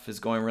stuff is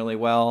going really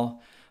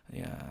well.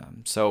 Yeah.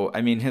 So,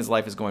 I mean, his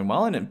life is going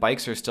well, and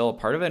bikes are still a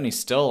part of it. And he's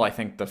still, I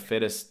think,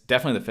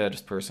 definitely the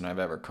fittest person I've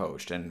ever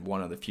coached. And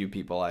one of the few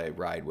people I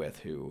ride with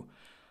who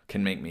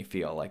can make me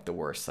feel like the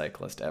worst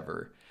cyclist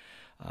ever.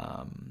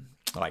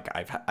 Like,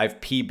 I've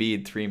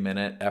PB'd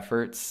 3-minute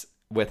efforts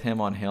with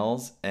him on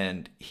hills,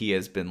 and he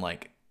has been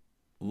like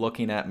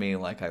looking at me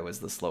like I was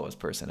the slowest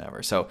person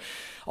ever. So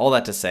all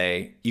that to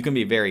say, you can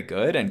be very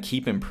good and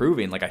keep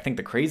improving. Like, I think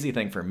the crazy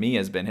thing for me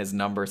has been his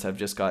numbers have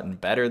just gotten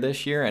better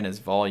this year, and his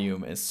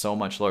volume is so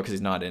much lower because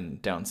he's not in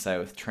down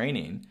south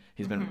training.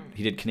 He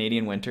did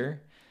Canadian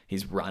winter.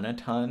 He's run a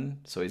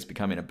ton, so he's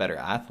becoming a better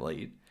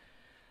athlete.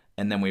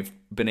 And then we've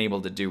been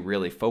able to do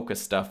really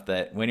focused stuff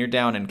that when you're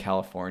down in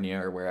California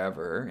or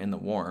wherever in the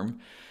warm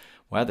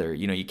weather,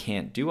 you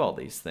can't do all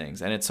these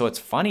things. And it's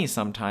funny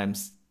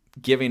sometimes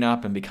giving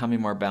up and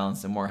becoming more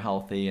balanced and more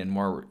healthy and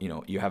more,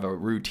 you have a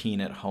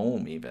routine at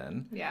home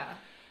even. Yeah.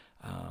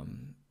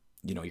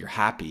 You're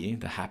happy.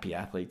 The happy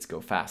athletes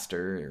go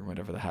faster, or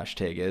whatever the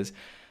hashtag is.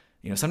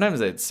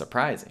 Sometimes it's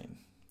surprising.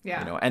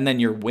 Yeah. And then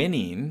you're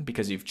winning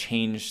because you've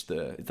changed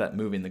that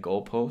moving the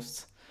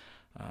goalposts.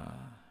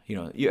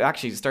 You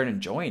actually start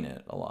enjoying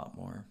it a lot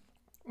more.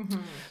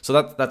 Mm-hmm.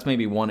 So that's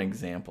maybe one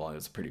example. It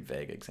was a pretty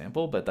vague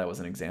example, but that was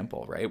an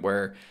example, right?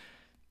 Where,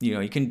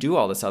 you can do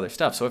all this other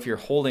stuff. So if you're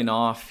holding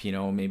off,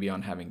 maybe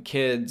on having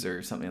kids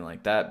or something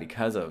like that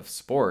because of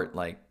sport,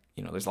 like,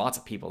 there's lots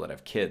of people that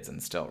have kids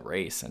and still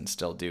race and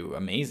still do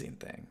amazing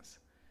things.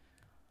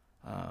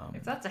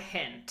 If that's a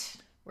hint,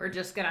 we're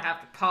just going to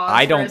have to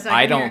pause for a second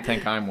I don't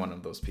think I'm one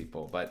of those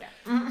people, but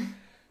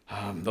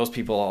those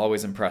people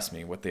always impress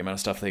me with the amount of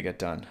stuff they get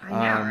done. I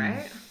know,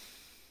 right?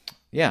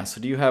 Yeah.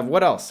 So do you have,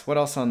 what else? What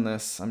else on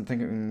this? I'm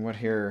thinking, what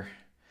here?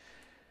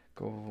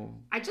 Go.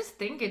 I just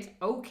think it's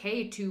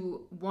okay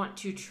to want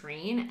to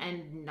train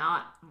and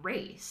not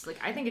race. Like,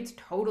 I think it's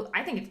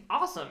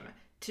awesome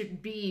to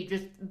be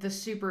just the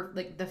super,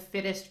 like, the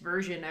fittest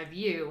version of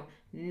you,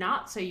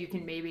 not so you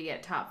can maybe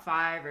get top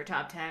 5 or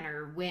top 10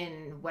 or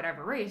win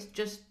whatever race,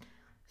 just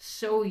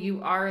so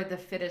you are the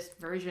fittest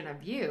version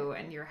of you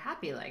and you're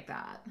happy like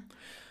that.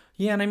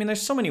 Yeah, and I mean,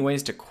 there's so many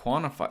ways to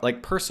quantify.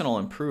 Like, personal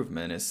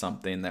improvement is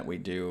something that we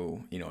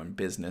do, in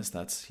business.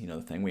 That's,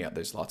 the thing.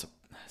 There's lots of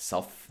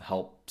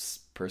self-help,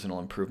 personal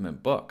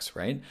improvement books,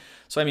 right?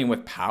 So, I mean,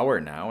 with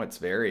power now, it's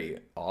very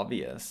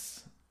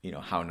obvious,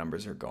 how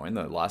numbers are going.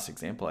 The last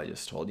example I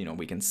just told,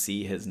 we can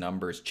see his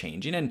numbers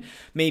changing. And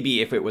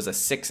maybe if it was a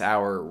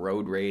 6-hour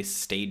road race,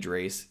 stage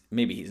race,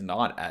 maybe he's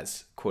not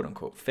as quote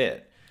unquote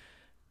fit.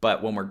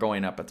 But when we're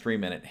going up a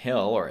 3-minute hill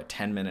or a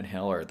 10-minute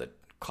hill or the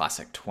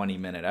classic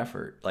 20-minute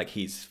effort, like,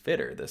 he's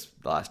fitter, this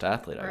last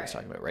athlete I was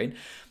talking about, right?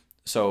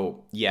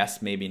 So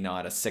yes, maybe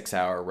not a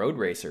 6-hour road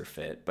racer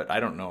fit, but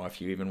I don't know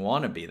if you even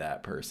want to be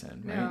that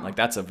person, right? No. Like,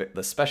 that's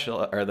the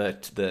special, or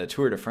the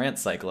Tour de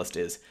France cyclist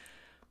is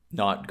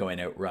not going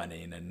out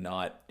running and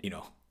not,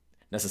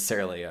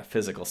 necessarily a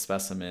physical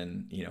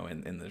specimen,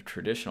 in the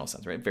traditional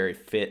sense, right? Very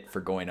fit for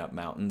going up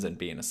mountains and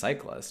being a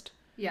cyclist.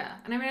 Yeah.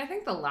 And I mean, I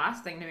think the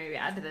last thing to maybe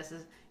add to this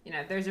is,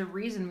 there's a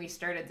reason we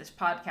started this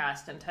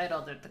podcast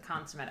entitled The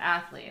Consummate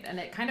Athlete. And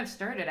it kind of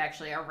started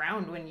actually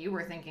around when you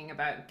were thinking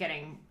about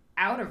getting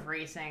out of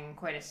racing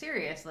quite as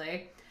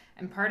seriously.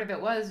 And part of it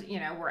was,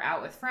 we're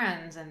out with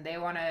friends and they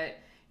want to,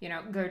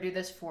 go do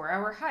this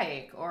 4-hour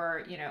hike,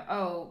 or,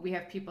 oh, we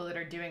have people that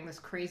are doing this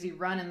crazy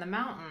run in the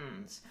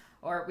mountains,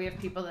 or we have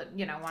people that,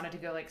 wanted to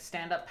go like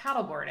stand up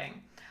paddleboarding.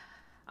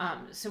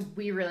 So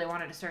we really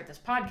wanted to start this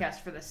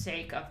podcast for the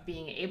sake of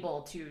being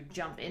able to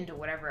jump into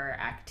whatever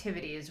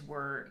activities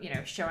were,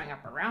 showing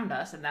up around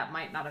us. And that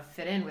might not have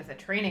fit in with a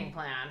training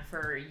plan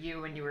for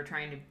you when you were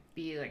trying to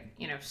be like,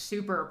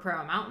 super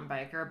pro mountain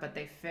biker, but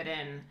they fit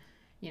in,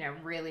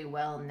 really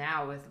well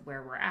now with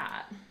where we're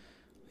at.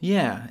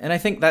 Yeah, and I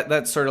think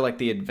that's sort of like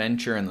the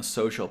adventure and the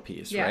social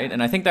piece, right?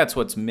 And I think that's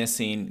what's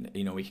missing.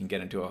 We can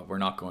get into we're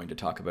not going to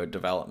talk about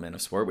development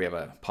of sport. We have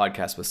a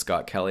podcast with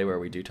Scott Kelly where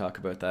we do talk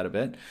about that a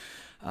bit.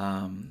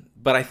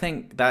 But I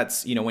think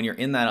that's, when you're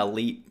in that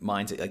elite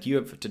mindset, like you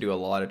have to do a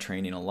lot of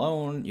training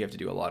alone, you have to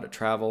do a lot of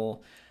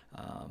travel.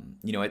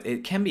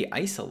 It can be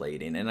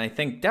isolating. And I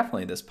think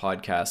definitely this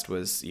podcast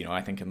was,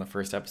 I think in the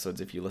first episodes,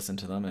 if you listen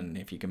to them and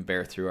if you can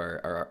bear through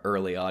our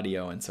early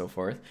audio and so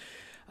forth,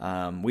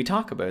 we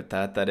talk about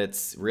that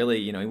it's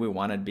really, we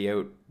want to be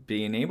out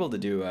being able to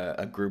do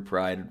a group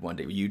ride one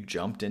day. You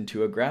jumped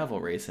into a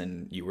gravel race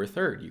and you were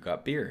third, you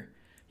got beer,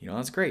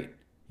 that's great.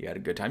 You had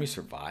a good time. You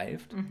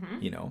survived,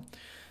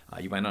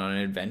 you went on an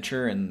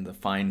adventure in the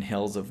fine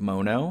hills of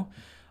Mono.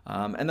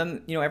 And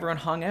then, everyone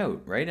hung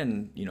out, right?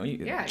 And,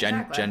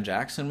 exactly. Jen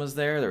Jackson was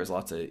there. There was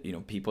lots of,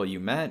 people you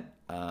met,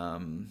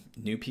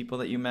 new people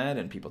that you met,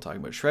 and people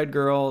talking about Shred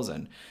Girls.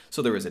 And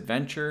so there was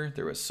adventure,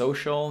 there was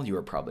social. You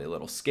were probably a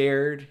little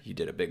scared. You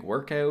did a big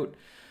workout.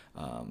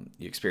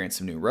 You experienced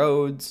some new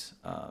roads.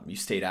 You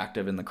stayed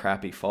active in the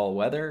crappy fall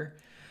weather.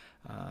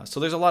 So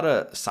there's a lot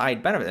of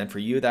side benefit, and for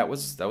you that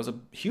was a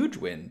huge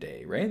win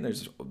day, right?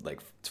 There's like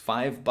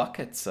 5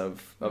 buckets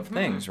of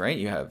things, right?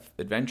 You have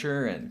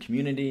adventure and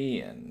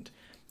community and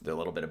a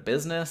little bit of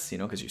business,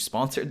 because you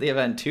sponsored the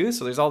event too.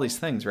 So there's all these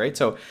things, right?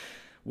 So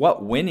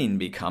what winning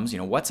becomes,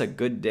 what's a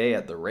good day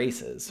at the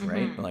races,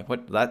 right? Like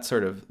what that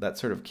sort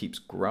of keeps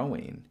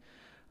growing.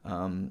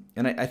 And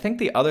I think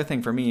the other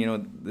thing for me,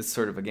 this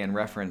sort of again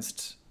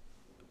referenced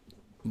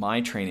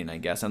my training, I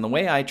guess. And the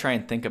way I try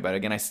and think about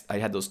it, again, I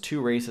had those 2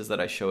 races that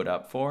I showed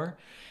up for.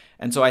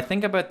 And so I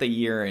think about the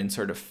year in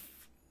sort of,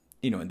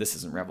 and this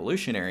isn't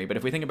revolutionary, but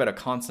if we think about a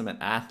consummate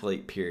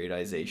athlete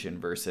periodization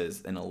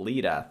versus an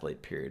elite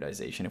athlete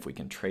periodization, if we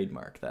can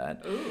trademark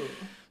that. Ooh.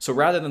 So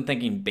rather than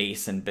thinking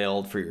base and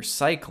build for your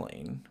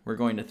cycling, we're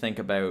going to think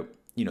about,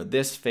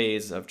 this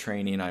phase of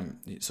training.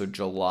 So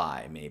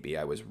July, maybe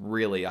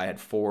I had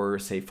 4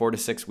 to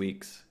 6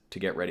 weeks to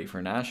get ready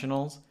for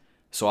nationals.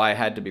 So I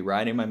had to be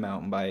riding my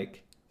mountain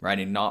bike,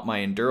 riding not my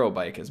enduro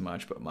bike as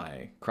much, but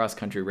my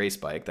cross-country race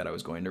bike that I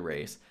was going to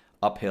race,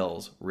 up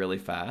hills really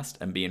fast,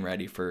 and being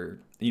ready for,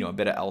 a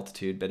bit of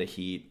altitude, bit of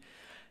heat,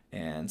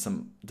 and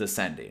some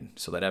descending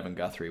so that Evan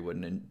Guthrie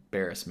wouldn't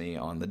embarrass me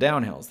on the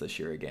downhills this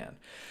year again.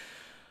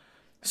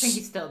 I think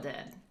you still did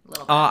a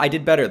little bit. I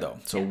did better, though.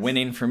 So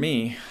winning for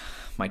me,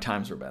 my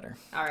times were better.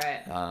 All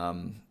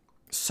right.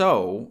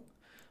 So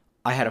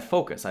I had a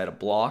focus. I had a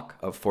block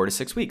of 4 to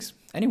 6 weeks.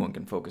 Anyone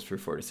can focus for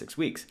 4 to 6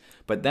 weeks.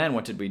 But then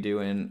what did we do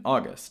in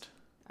August?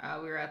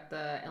 We were at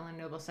the Ellen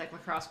Noble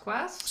Cyclocross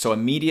Quest. So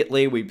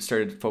immediately we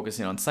started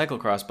focusing on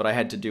cyclocross, but I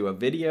had to do a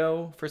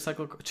video for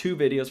 2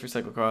 videos for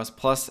cyclocross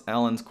plus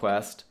Ellen's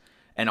Quest,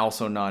 and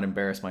also not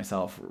embarrass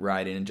myself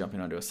riding and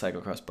jumping onto a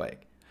cyclocross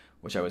bike,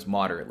 which I was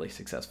moderately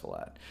successful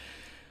at.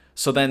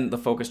 So then the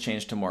focus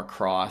changed to more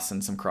cross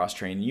and some cross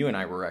training. You and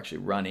I were actually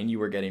running. You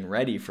were getting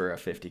ready for a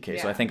 50K.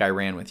 Yeah. So I think I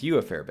ran with you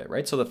a fair bit,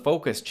 right? So the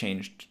focus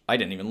changed. I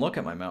didn't even look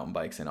at my mountain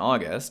bikes in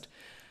August.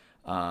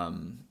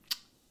 And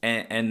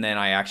then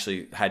I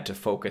actually had to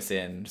focus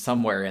in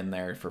somewhere in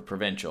there for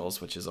provincials,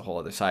 which is a whole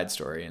other side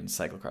story and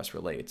cyclocross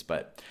relates.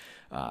 But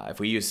if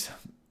we use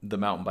the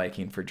mountain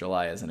biking for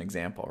July as an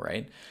example,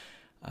 right?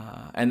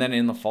 And then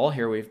in the fall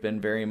here, we've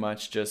been very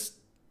much just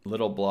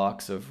little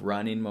blocks of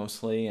running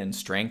mostly, and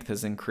strength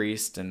has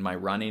increased. And my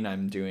running,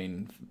 I'm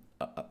doing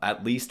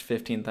at least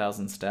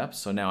 15,000 steps.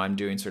 So now I'm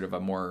doing sort of a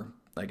more,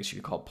 I guess you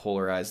could call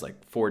polarized,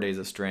 like 4 days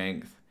of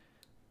strength,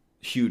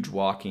 huge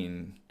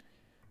walking,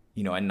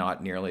 and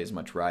not nearly as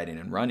much riding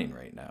and running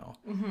right now.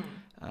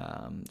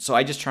 So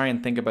I just try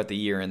and think about the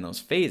year in those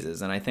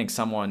phases. And I think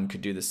someone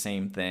could do the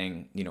same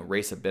thing,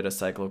 race a bit of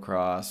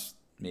cyclocross,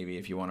 maybe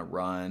if you want to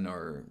run,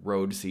 or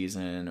road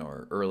season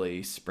or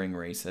early spring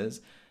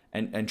races.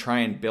 And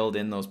try and build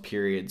in those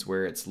periods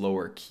where it's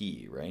lower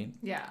key, right?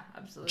 Yeah,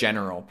 absolutely.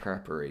 General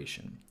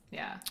preparation.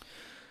 Yeah.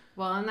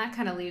 Well, and that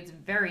kind of leads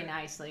very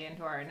nicely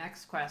into our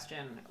next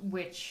question,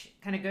 which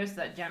kind of goes to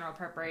that general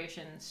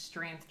preparation,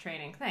 strength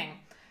training thing,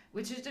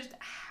 which is just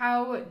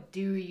how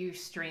do you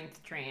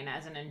strength train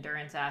as an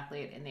endurance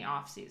athlete in the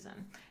off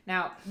season?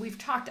 Now, we've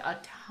talked a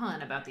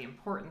ton about the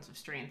importance of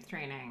strength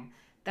training.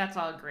 That's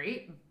all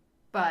great,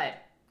 but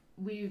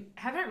we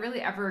haven't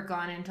really ever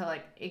gone into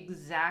like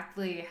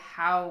exactly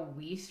how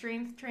we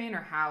strength train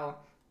or how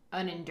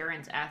an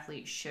endurance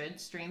athlete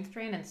should strength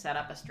train and set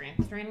up a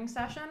strength training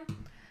session.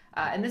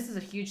 And this is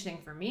a huge thing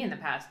for me in the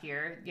past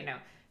year,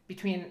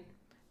 between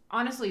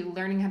honestly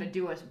learning how to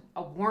do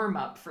a warm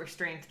up for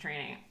strength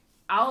training.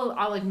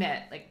 I'll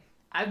admit, like,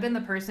 I've been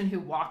the person who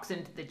walks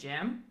into the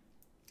gym,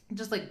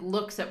 just like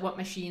looks at what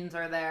machines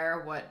are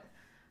there, what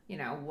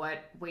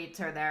weights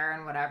are there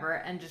and whatever,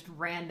 and just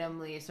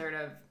randomly sort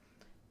of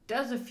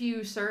does a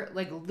few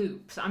like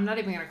loops. I'm not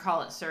even going to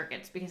call it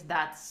circuits because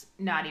that's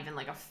not even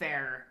like a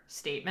fair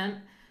statement.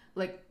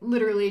 Like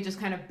literally just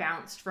kind of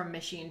bounced from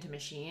machine to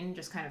machine,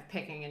 just kind of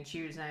picking and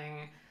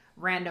choosing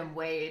random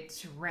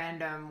weights,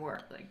 random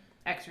work, like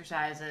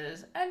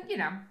exercises. And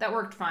that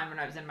worked fine when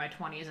I was in my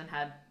 20s and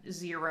had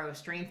zero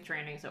strength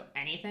training, so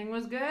anything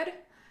was good.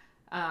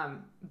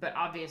 But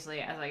obviously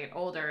as I get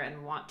older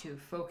and want to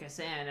focus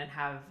in and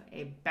have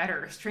a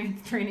better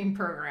strength training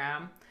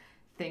program,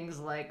 things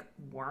like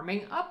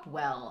warming up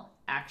well,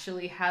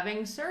 actually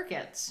having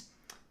circuits,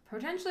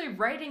 potentially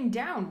writing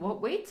down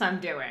what weights I'm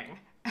doing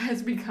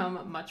has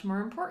become much more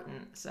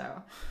important.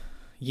 So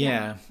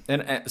yeah.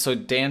 And so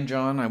Dan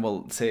John, I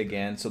will say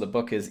again, so the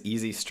book is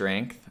Easy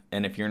Strength,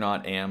 and if you're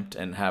not amped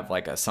and have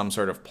like some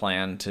sort of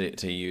plan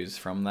to use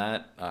from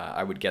that,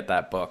 I would get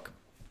that book.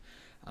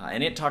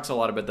 And it talks a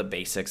lot about the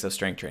basics of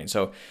strength training.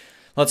 So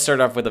let's start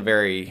off with a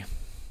very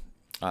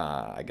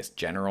I guess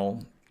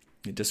general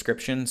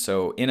description.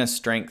 So in a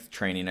strength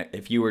training,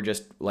 if you were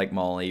just like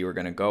Molly, you were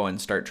going to go and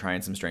start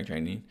trying some strength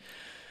training,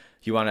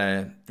 you want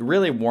to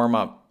really warm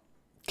up.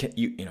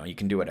 You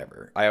can do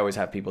whatever. I always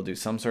have people do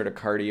some sort of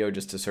cardio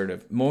just to sort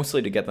of,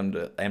 mostly to get them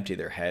to empty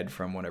their head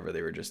from whatever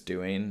they were just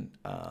doing.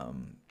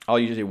 I'll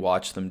usually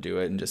watch them do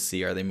it and just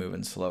see, are they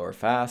moving slow or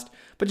fast,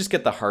 but just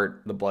get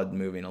the blood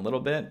moving a little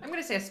bit. I'm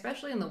going to say,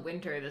 especially in the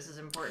winter, this is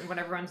important when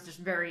everyone's just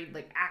very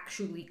like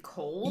actually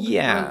cold.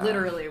 Yeah. We're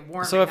literally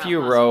warming So if up you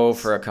muscles. row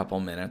for a couple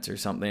minutes or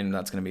something,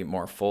 that's going to be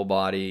more full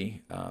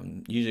body.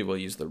 Usually we'll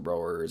use the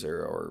rowers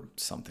or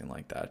something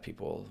like that.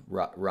 People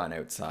run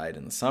outside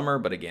in the summer,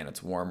 but again,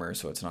 it's warmer,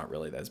 so it's not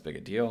really as big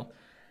a deal.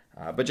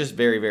 But just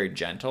very, very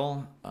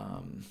gentle.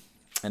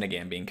 And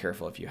again, being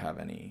careful if you have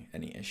any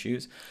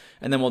issues.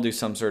 And then we'll do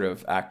some sort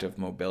of active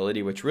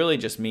mobility, which really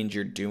just means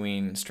you're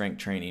doing strength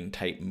training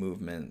type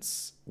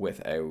movements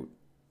without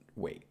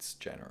weights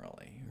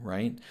generally,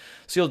 right?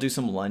 So you'll do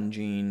some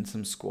lunging,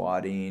 some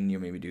squatting,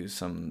 you'll maybe do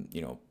some,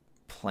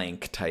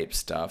 plank type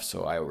stuff.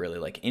 So I really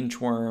like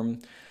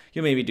inchworm.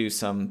 You'll maybe do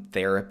some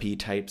therapy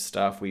type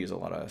stuff. We use a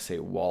lot of, say,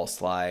 wall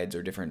slides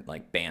or different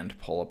like band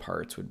pull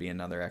aparts would be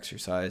another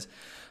exercise.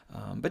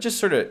 But just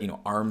sort of,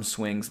 arm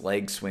swings,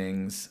 leg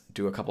swings,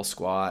 do a couple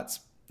squats,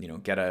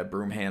 get a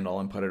broom handle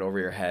and put it over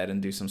your head and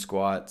do some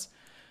squats.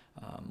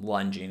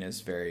 Lunging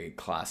is very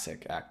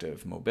classic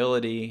active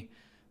mobility.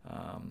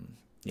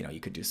 You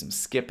could do some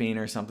skipping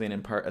or something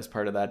as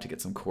part of that to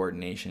get some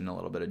coordination, a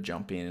little bit of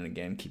jumping, and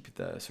again, keep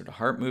the sort of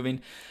heart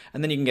moving.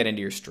 And then you can get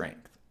into your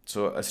strength.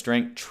 So a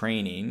strength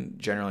training,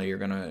 generally you're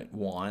going to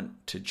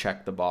want to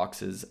check the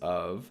boxes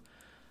of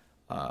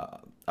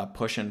a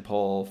push and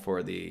pull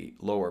for the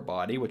lower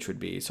body, which would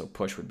be, so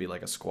push would be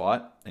like a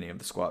squat, any of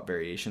the squat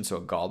variations. So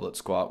a goblet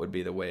squat would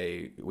be the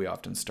way we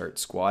often start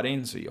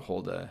squatting. So you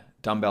hold a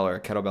dumbbell or a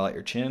kettlebell at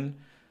your chin,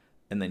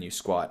 and then you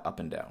squat up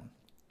and down.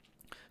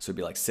 So it'd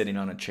be like sitting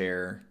on a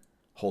chair,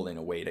 holding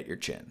a weight at your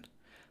chin,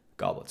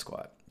 goblet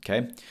squat,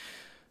 okay?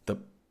 The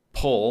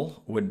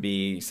pull would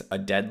be a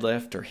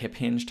deadlift or hip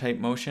hinge type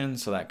motion.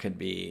 So that could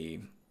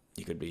be,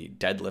 you could be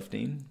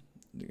deadlifting.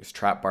 There's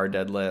trap bar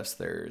deadlifts,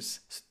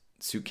 there's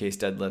suitcase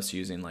deadlifts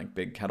using like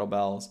big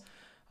kettlebells.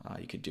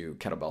 You could do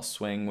kettlebell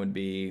swing would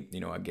be,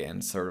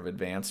 again, sort of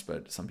advanced,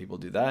 but some people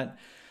do that.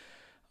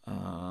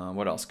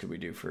 What else could we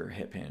do for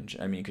hip hinge?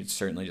 I mean, you could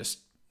certainly just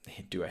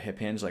do a hip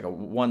hinge, like a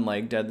one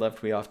leg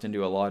deadlift. We often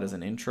do a lot as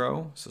an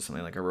intro. So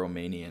something like a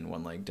Romanian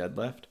one leg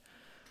deadlift.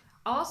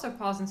 I'll also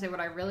pause and say what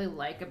I really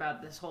like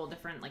about this whole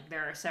different, like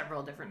there are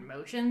several different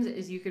motions,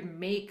 is you could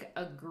make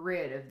a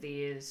grid of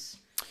these.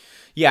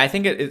 Yeah, I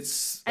think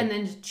it's... And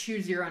then just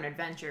choose your own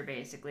adventure,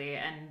 basically,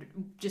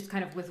 and just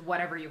kind of with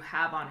whatever you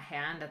have on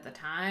hand at the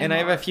time. And I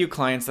have a few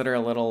clients that are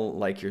a little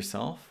like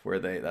yourself, where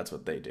that's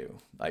what they do.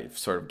 I've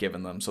sort of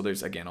given them... So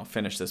there's, again, I'll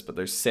finish this, but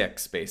there's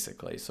 6,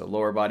 basically. So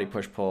lower body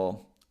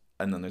push-pull,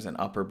 and then there's an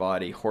upper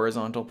body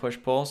horizontal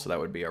push-pull, so that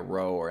would be a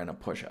row or in a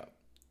push-up,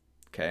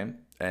 okay?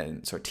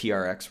 And so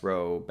TRX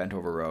row, bent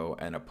over row,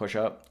 and a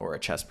push-up or a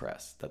chest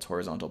press. That's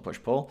horizontal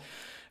push-pull.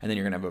 And then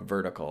you're going to have a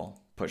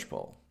vertical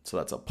push-pull. So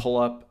that's a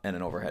pull-up and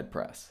an overhead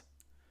press,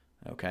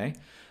 okay?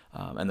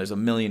 And there's a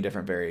million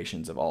different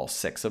variations of all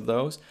 6 of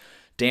those.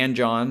 Dan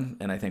John,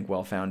 and I think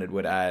well-founded,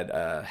 would add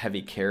a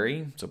heavy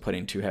carry, so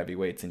putting 2 heavy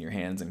weights in your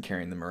hands and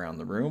carrying them around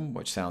the room,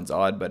 which sounds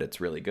odd, but it's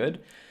really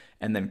good.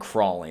 And then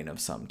crawling of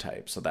some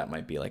type. So that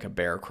might be like a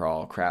bear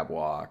crawl, crab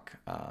walk,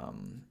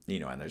 and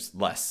there's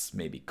less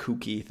maybe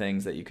kooky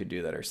things that you could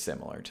do that are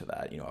similar to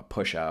that. A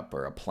push-up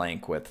or a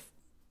plank with,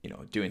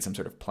 doing some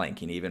sort of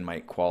planking even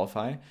might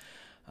qualify.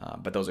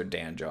 But those are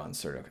Dan John's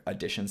sort of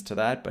additions to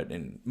that. But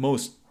in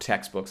most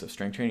textbooks of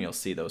strength training, you'll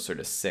see those sort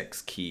of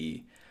 6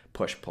 key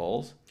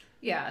push-pulls.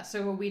 Yeah,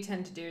 so what we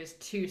tend to do is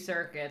 2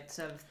 circuits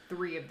of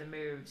 3 of the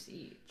moves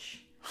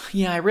each.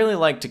 Yeah, I really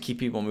like to keep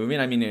people moving.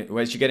 I mean,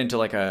 as you get into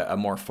like a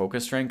more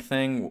focused strength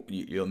thing,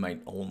 you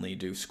might only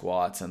do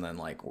squats and then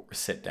like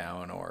sit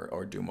down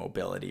or do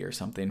mobility or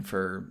something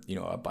for,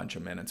 a bunch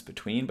of minutes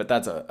between. But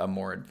that's a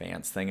more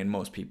advanced thing, and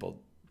most people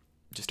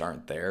just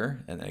aren't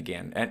there. And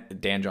again,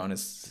 Dan John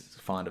is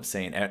fond of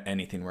saying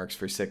anything works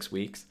for 6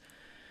 weeks.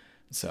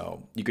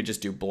 So you could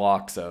just do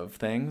blocks of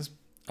things.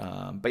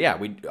 But yeah,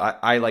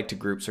 I like to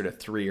group sort of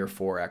 3 or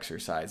 4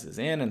 exercises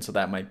in. And so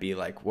that might be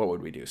like, what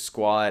would we do?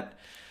 Squat,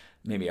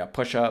 maybe a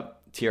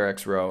push-up,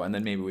 TRX row, and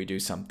then maybe we do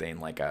something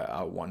like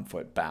a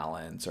 1-foot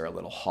balance or a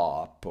little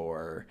hop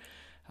or,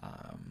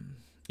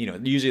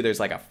 usually there's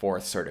like a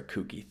fourth sort of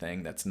kooky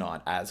thing that's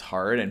not as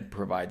hard and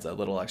provides a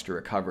little extra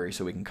recovery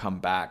so we can come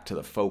back to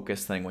the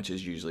focus thing, which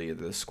is usually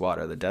either the squat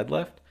or the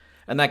deadlift.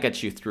 And that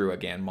gets you through,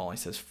 again, Molly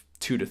says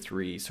 2 to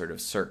 3 sort of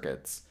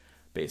circuits,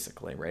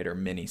 basically, right? Or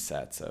mini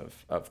sets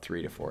of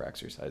 3 to 4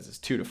 exercises,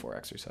 2 to 4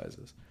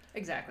 exercises.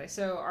 Exactly.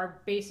 So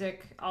our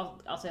basic,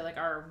 I'll say like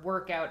our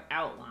workout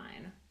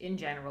outline in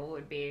general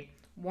would be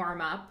warm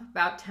up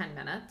about 10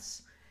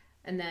 minutes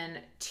and then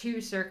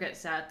 2 circuit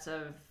sets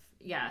of,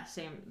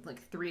 same like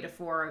 3 to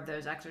 4 of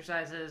those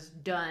exercises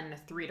done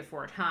 3 to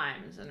 4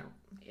 times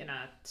in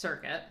a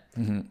circuit.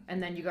 Mm-hmm.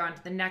 And then you go on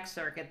to the next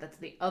circuit. That's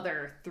the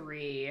other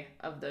 3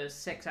 of those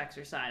 6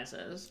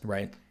 exercises.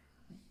 Right.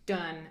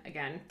 Done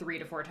again 3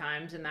 to 4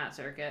 times in that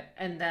circuit.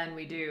 And then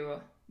we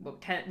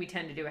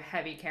tend to do a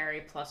heavy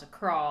carry plus a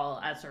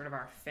crawl as sort of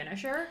our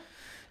finisher.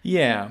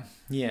 Yeah.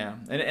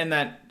 And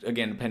that,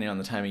 again, depending on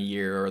the time of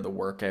year or the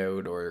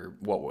workout or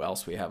what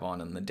else we have on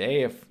in the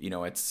day, if,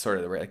 it's sort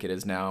of like it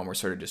is now and we're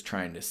sort of just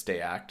trying to stay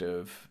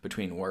active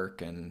between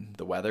work and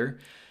the weather,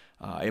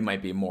 it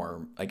might be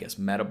more, I guess,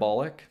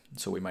 metabolic.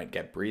 So we might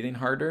get breathing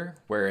harder.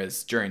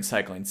 Whereas during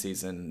cycling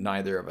season,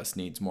 neither of us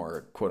needs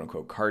more quote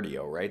unquote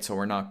cardio, right? So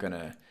we're not going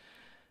to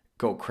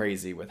go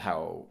crazy with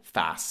how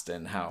fast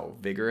and how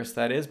vigorous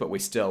that is, but we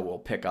still will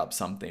pick up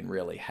something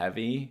really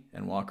heavy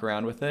and walk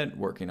around with it,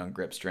 working on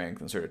grip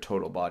strength and sort of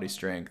total body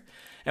strength.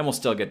 And we'll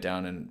still get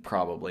down and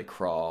probably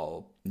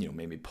crawl,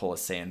 maybe pull a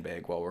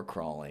sandbag while we're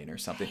crawling or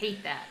something. I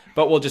hate that.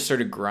 But we'll just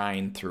sort of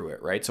grind through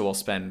it, right? So we'll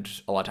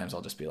spend, a lot of times I'll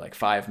just be like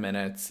 5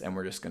 minutes and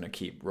we're just going to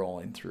keep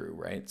rolling through,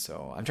 right?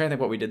 So I'm trying to think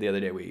what we did the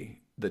other day. We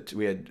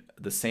had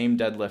the same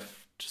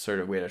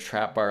deadlift, we had a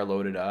trap bar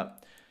loaded up.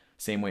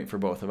 Same weight for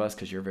both of us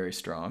because you're very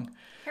strong.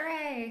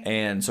 Hooray!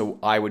 And so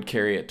I would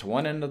carry it to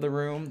one end of the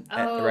room,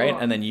 right?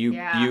 And then you,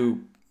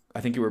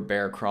 I think you were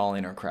bear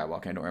crawling or crab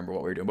walking. I don't remember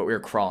what we were doing, but we were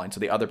crawling. So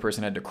the other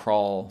person had to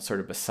crawl sort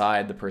of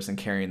beside the person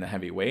carrying the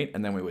heavy weight,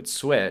 and then we would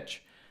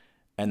switch.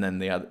 And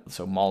then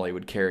so Molly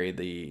would carry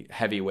the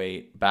heavy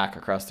weight back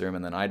across the room,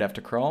 and then I'd have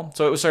to crawl.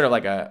 So it was sort of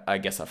like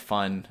a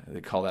fun, they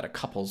call that a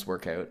couples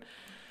workout.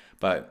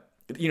 But,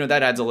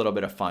 that adds a little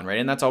bit of fun, right?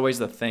 And that's always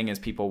the thing is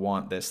people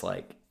want this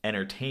like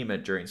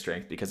entertainment during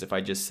strength, because if I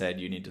just said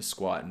you need to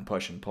squat and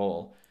push and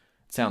pull,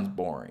 it sounds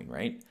boring,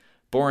 right?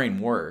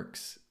 Boring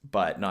works,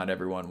 but not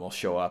everyone will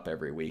show up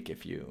every week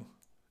if you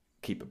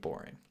keep it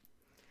boring.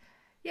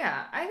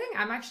 Yeah, I think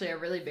I'm actually a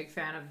really big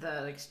fan of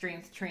the like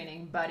strength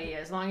training buddy.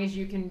 As long as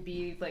you can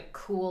be like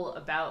cool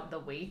about the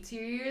weights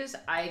you use.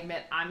 I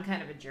admit I'm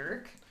kind of a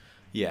jerk.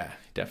 Yeah,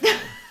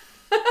 definitely.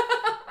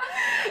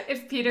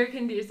 If Peter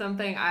can do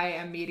something,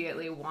 I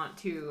immediately want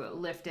to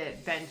lift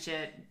it, bench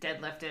it,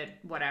 deadlift it,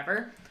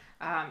 whatever.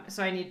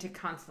 So I need to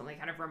constantly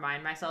kind of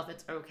remind myself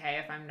it's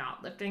okay if I'm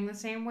not lifting the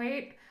same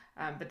weight.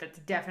 But that's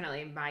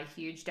definitely my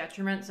huge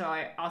detriment. So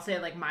I'll say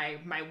like my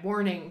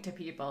warning to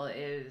people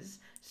is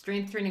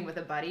strength training with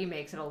a buddy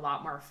makes it a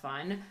lot more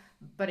fun,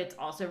 but it's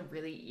also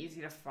really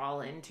easy to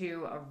fall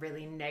into a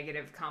really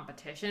negative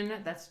competition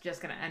that's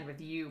just going to end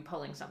with you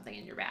pulling something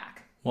in your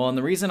back. Well, and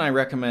the reason I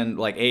recommend,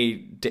 like,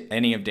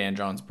 any of Dan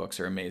John's books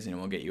are amazing and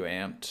will get you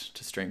amped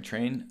to strength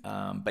train.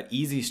 But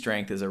Easy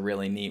Strength is a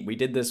really neat. We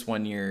did this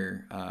one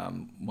year,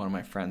 one of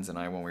my friends and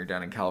I, when we were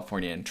down in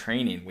California in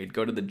training, we'd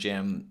go to the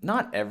gym,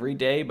 not every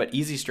day, but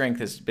Easy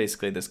Strength is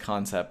basically this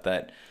concept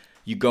that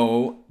you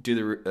go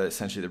do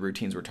essentially the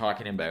routines we're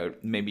talking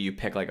about. Maybe you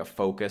pick like a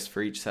focus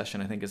for each session,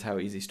 I think is how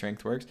Easy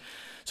Strength works.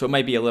 So it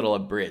might be a little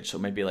abridged. So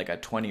it might be like a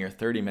 20 or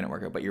 30 minute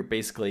workout, but you're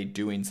basically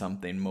doing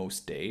something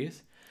most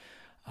days.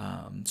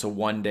 So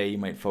one day you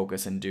might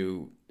focus and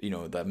do,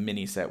 the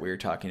mini set we were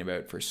talking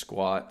about for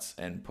squats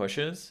and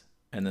pushes.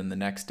 And then the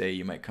next day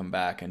you might come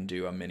back and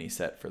do a mini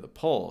set for the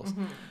pulls.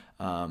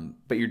 Mm-hmm.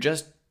 But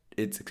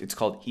it's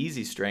called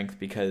Easy Strength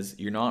because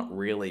you're not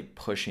really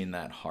pushing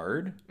that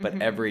hard, but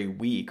mm-hmm. every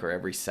week or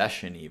every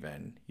session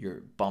even,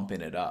 you're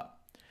bumping it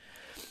up.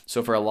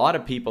 So for a lot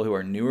of people who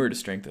are newer to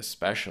strength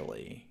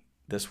especially,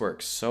 this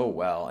works so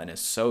well and is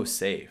so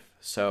safe.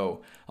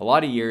 So a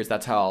lot of years,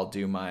 that's how I'll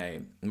do my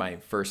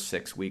first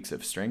 6 weeks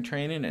of strength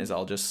training is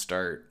I'll just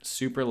start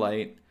super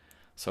light.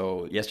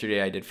 So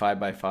yesterday I did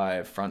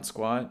 5x5 front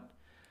squat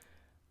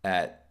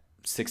at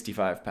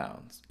 65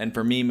 pounds. And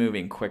for me,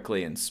 moving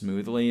quickly and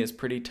smoothly is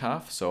pretty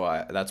tough. So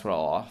that's what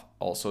I'll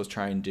also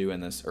try and do in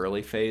this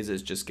early phase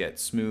is just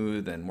get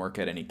smooth and work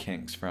at any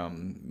kinks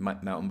from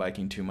mountain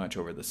biking too much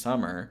over the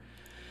summer.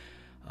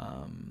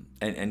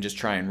 and just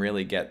try and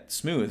really get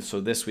smooth.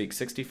 So this week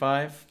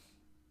 65,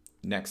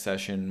 next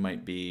session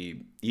might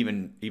be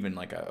even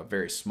like a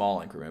very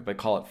small increment, but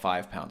call it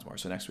 5 pounds more.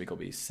 So next week will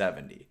be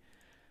 70,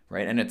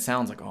 right? And it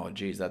sounds like, oh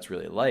geez, that's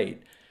really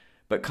light,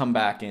 but come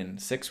back in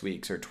 6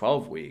 weeks or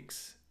 12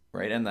 weeks,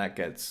 right? And that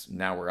gets,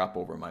 now we're up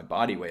over my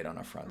body weight on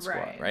a front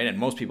squat, right? And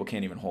most people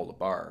can't even hold a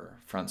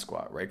bar front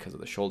squat, right? Because of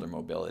the shoulder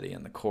mobility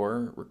and the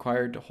core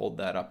required to hold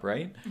that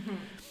upright.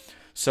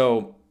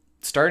 So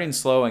starting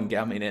slow and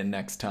coming in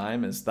next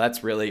time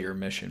that's really your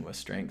mission with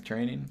strength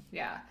training.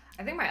 Yeah.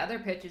 I think my other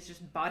pitch is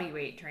just body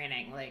weight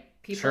training. Like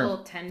people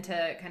tend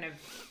to kind of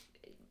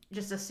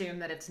just assume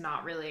that it's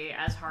not really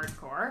as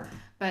hardcore,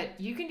 but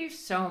you can do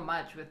so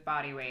much with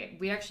body weight.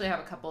 We actually have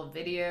a couple of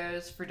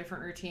videos for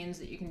different routines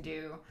that you can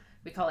do.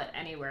 We call it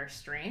Anywhere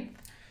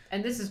Strength.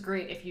 And this is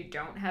great if you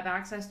don't have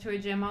access to a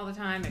gym all the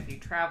time, if you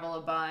travel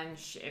a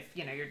bunch, if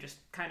you're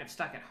just kind of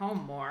stuck at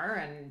home more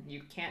and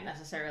you can't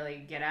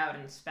necessarily get out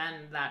and spend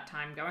that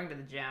time going to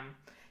the gym.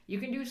 You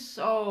can do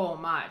so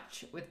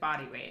much with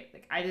body weight.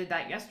 Like I did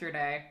that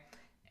yesterday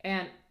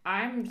and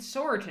I'm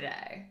sore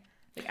today.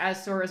 Like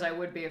as sore as I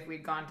would be if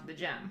we'd gone to the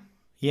gym.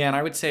 Yeah, and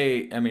I would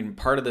say, I mean,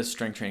 part of the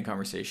strength training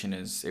conversation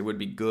is it would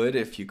be good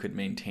if you could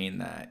maintain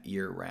that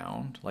year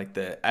round. Like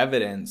the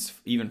evidence,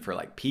 even for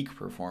like peak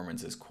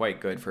performance, is quite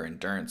good for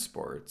endurance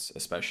sports,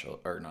 especially,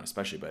 or not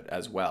especially, but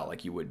as well.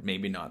 Like you would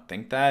maybe not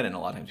think that, and a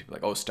lot of times people are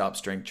like, oh, stop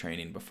strength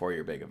training before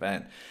your big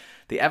event.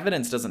 The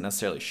evidence doesn't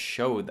necessarily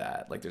show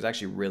that. Like there's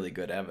actually really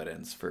good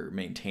evidence for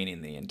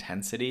maintaining the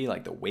intensity,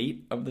 like the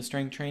weight of the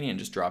strength training, and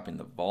just dropping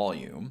the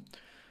volume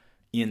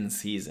in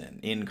season,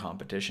 in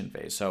competition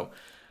phase. So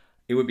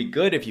it would be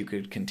good if you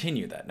could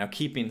continue that. Now,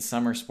 keeping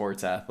summer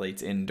sports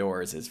athletes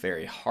indoors is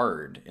very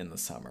hard in the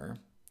summer,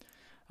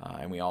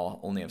 and we all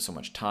only have so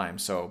much time.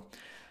 So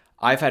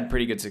I've had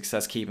pretty good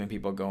success keeping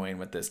people going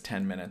with this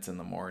 10 minutes in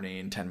the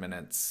morning, 10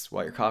 minutes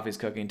while your coffee's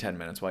cooking, 10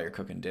 minutes while you're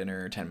cooking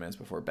dinner, 10 minutes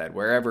before bed,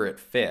 wherever it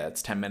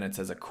fits, 10 minutes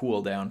as a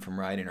cool down from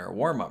riding or a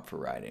warm up for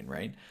riding,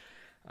 right?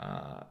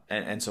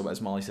 And so as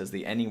Molly says,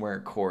 the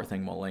Anywhere Core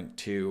thing we'll link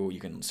to, you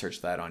can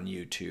search that on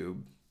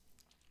YouTube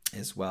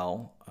as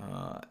well.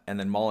 And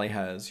then Molly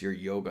has your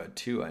yoga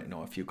too. I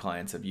know a few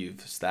clients have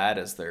used that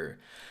as their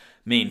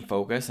main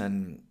focus,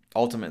 and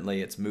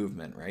ultimately it's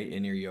movement, right?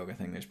 In your yoga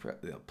thing, there's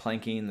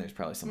planking, there's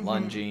probably some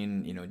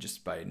lunging,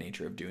 just by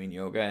nature of doing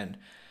yoga. And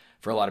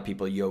for a lot of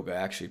people, yoga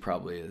actually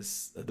probably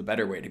is the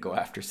better way to go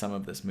after some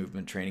of this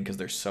movement training because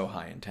they're so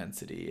high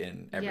intensity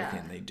in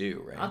everything they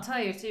do, right? I'll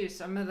tell you too,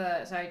 so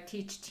I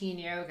teach teen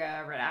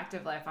yoga over at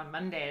Active Life on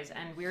Mondays,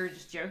 and we were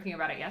just joking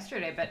about it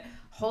yesterday, but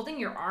holding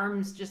your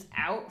arms just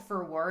out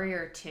for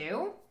Warrior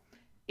 2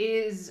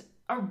 is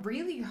a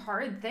really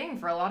hard thing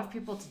for a lot of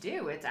people to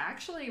do. It's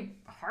actually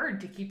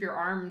hard to keep your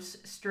arms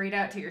straight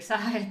out to your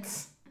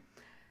sides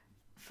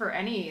for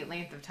any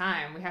length of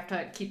time. We have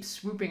to keep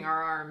swooping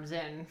our arms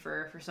in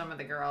for some of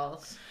the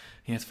girls.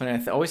 Yeah, it's funny.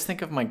 I always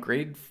think of my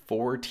grade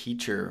 4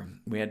 teacher.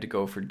 We had to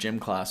go for gym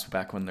class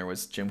back when there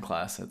was gym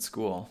class at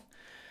school.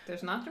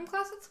 There's not gym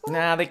class at school?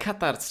 Nah, they cut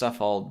that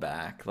stuff all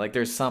back. Like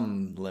there's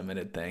some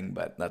limited thing,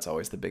 but that's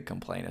always the big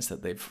complaint is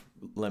that they've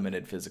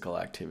limited physical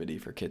activity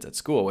for kids at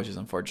school, which is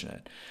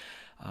unfortunate.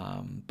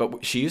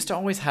 But she used to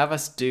always have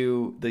us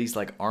do these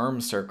like arm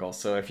circles.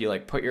 So if you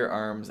like put your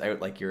arms out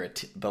like you're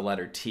the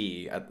letter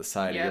T at the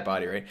side of your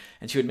body, right?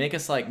 And she would make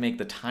us like make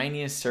the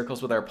tiniest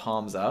circles with our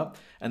palms up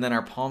and then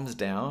our palms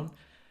down.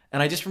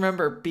 And I just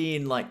remember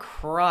being like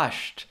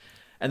crushed.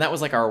 And that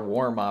was like our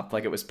warm up.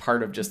 Like it was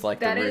part of just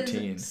like the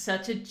routine. That is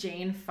such a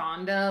Jane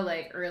Fonda,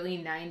 like early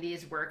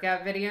 90s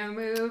workout video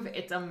move.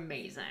 It's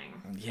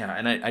amazing. Yeah.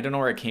 And I don't know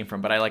where it came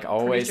from, but I like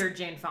always. Pretty sure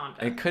Jane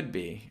Fonda. It could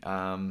be.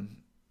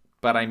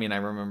 But I mean, I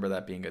remember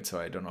that being good, so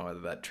I don't know whether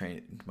that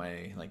trained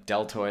my like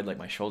deltoid, like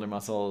my shoulder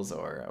muscles,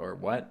 or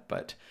what.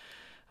 But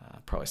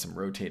probably some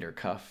rotator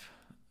cuff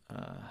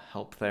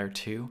help there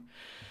too.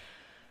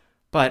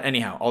 But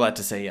anyhow, all that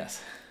to say,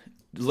 yes,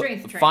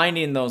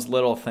 finding those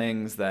little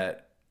things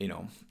that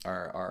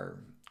are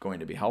going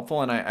to be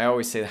helpful. And I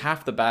always say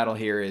half the battle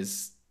here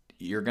is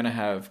you're gonna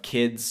have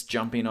kids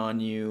jumping on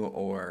you,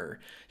 or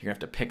you're gonna have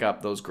to pick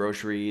up those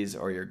groceries,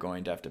 or you're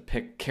going to have to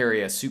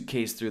carry a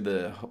suitcase through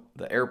the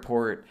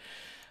airport,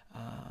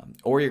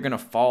 or you're gonna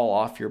fall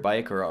off your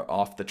bike or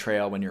off the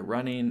trail when you're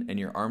running, and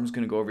your arm's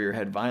gonna go over your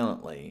head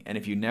violently. And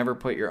if you never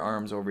put your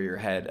arms over your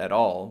head at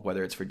all,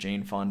 whether it's for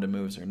Jane Fonda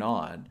moves or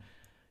not,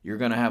 you're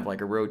gonna have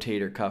like a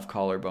rotator cuff,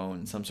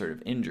 collarbone, some sort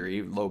of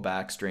injury, low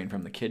back strain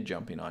from the kid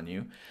jumping on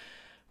you,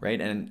 right?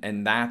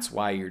 And that's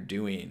why you're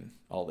doing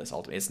all this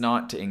ultimately. It's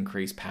not to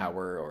increase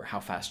power or how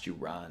fast you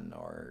run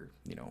or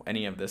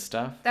any of this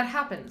stuff. That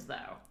happens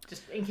though.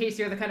 Just in case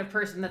you're the kind of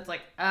person that's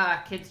like,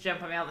 kids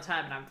jump on me all the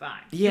time and I'm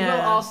fine. Yeah.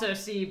 You will also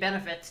see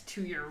benefits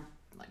to your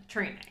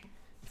training.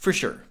 For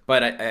sure.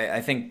 But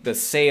I think the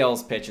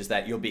sales pitch is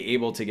that you'll be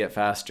able to get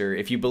faster.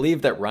 If you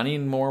believe that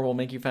running more will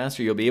make you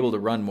faster, you'll be able to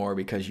run more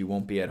because you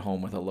won't be at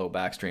home with a low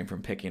back strain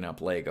from picking up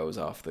Legos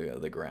off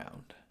the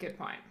ground. Good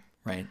point.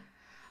 Right.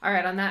 All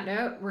right, on that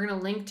note, we're going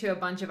to link to a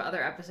bunch of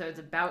other episodes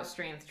about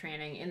strength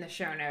training in the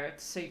show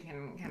notes so you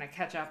can kind of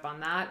catch up on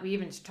that. We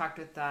even just talked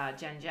with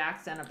Jen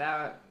Jackson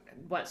about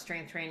what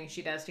strength training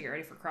she does to get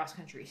ready for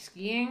cross-country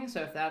skiing.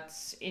 So if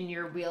that's in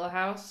your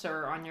wheelhouse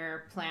or on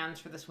your plans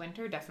for this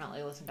winter,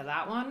 definitely listen to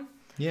that one.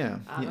 Yeah.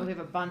 We have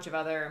a bunch of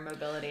other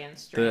mobility and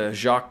strength. The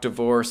Jacques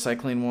Devore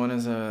cycling one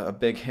is a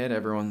big hit.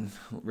 Everyone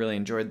really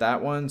enjoyed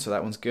that one, so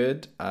that one's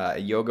good.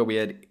 Yoga, we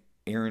had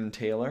Aaron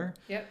Taylor.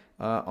 Yep.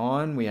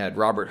 On. We had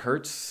Robert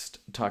Hertz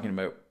talking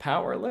about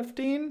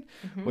powerlifting,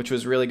 which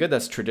was really good.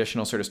 That's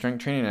traditional sort of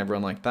strength training, and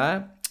everyone liked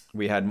that.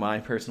 We had my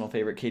personal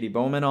favorite, Katie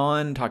Bowman,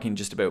 on talking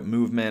just about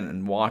movement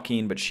and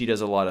walking, but she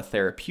does a lot of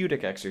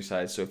therapeutic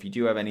exercise. So if you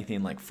do have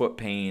anything like foot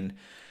pain,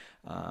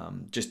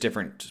 just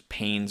different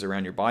pains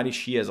around your body,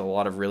 she has a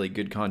lot of really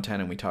good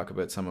content, and we talk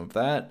about some of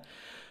that.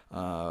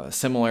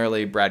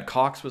 Similarly, Brad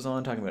Cox was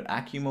on talking about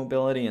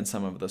acumobility and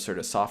some of the sort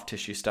of soft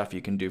tissue stuff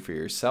you can do for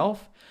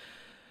yourself.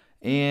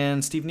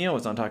 And Steve Neal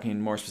was on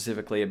talking more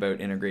specifically about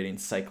integrating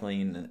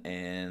cycling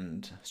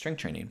and strength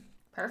training.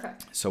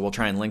 Perfect. So we'll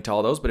try and link to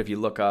all those, but if you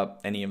look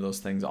up any of those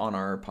things on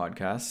our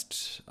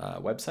podcast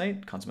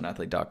website,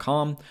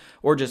 consummateathlete.com,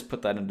 or just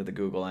put that into the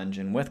Google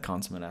engine with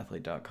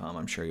consummateathlete.com,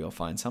 I'm sure you'll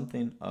find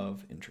something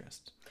of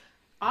interest.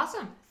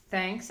 Awesome.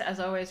 Thanks,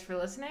 as always, for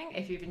listening.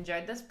 If you've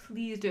enjoyed this,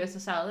 please do us a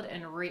solid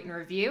and rate and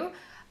review,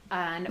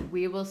 and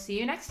we will see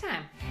you next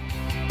time.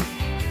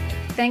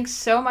 Thanks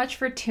so much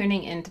for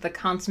tuning into the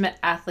Consummate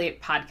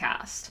Athlete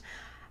podcast.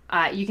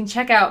 You can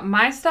check out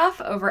my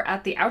stuff over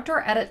at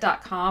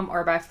theoutdooredit.com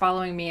or by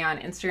following me on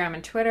Instagram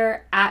and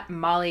Twitter at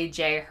Molly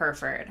J.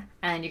 Herford.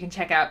 And you can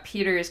check out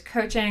Peter's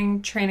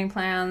coaching, training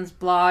plans,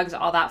 blogs,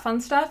 all that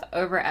fun stuff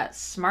over at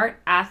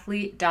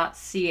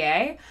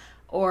smartathlete.ca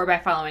or by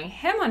following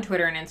him on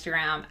Twitter and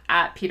Instagram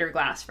at Peter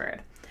Glassford.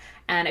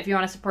 And if you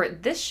want to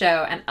support this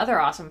show and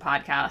other awesome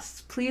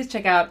podcasts, please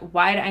check out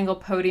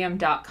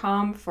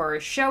wideanglepodium.com for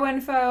show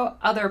info,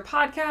 other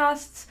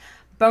podcasts,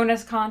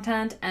 bonus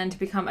content, and to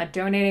become a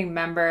donating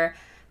member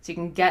so you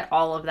can get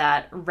all of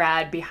that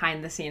rad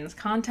behind the scenes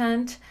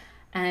content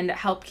and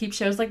help keep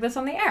shows like this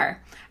on the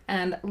air.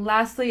 And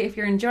lastly, if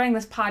you're enjoying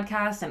this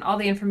podcast and all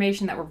the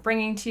information that we're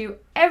bringing to you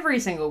every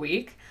single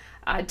week,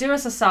 do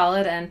us a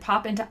solid and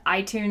pop into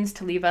iTunes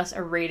to leave us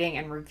a rating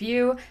and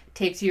review. It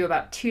takes you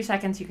about 2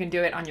 seconds. You can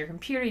do it on your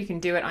computer, you can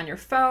do it on your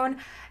phone,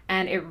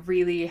 and it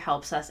really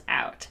helps us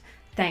out.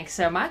 Thanks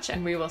so much,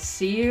 and we will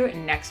see you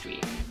next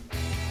week.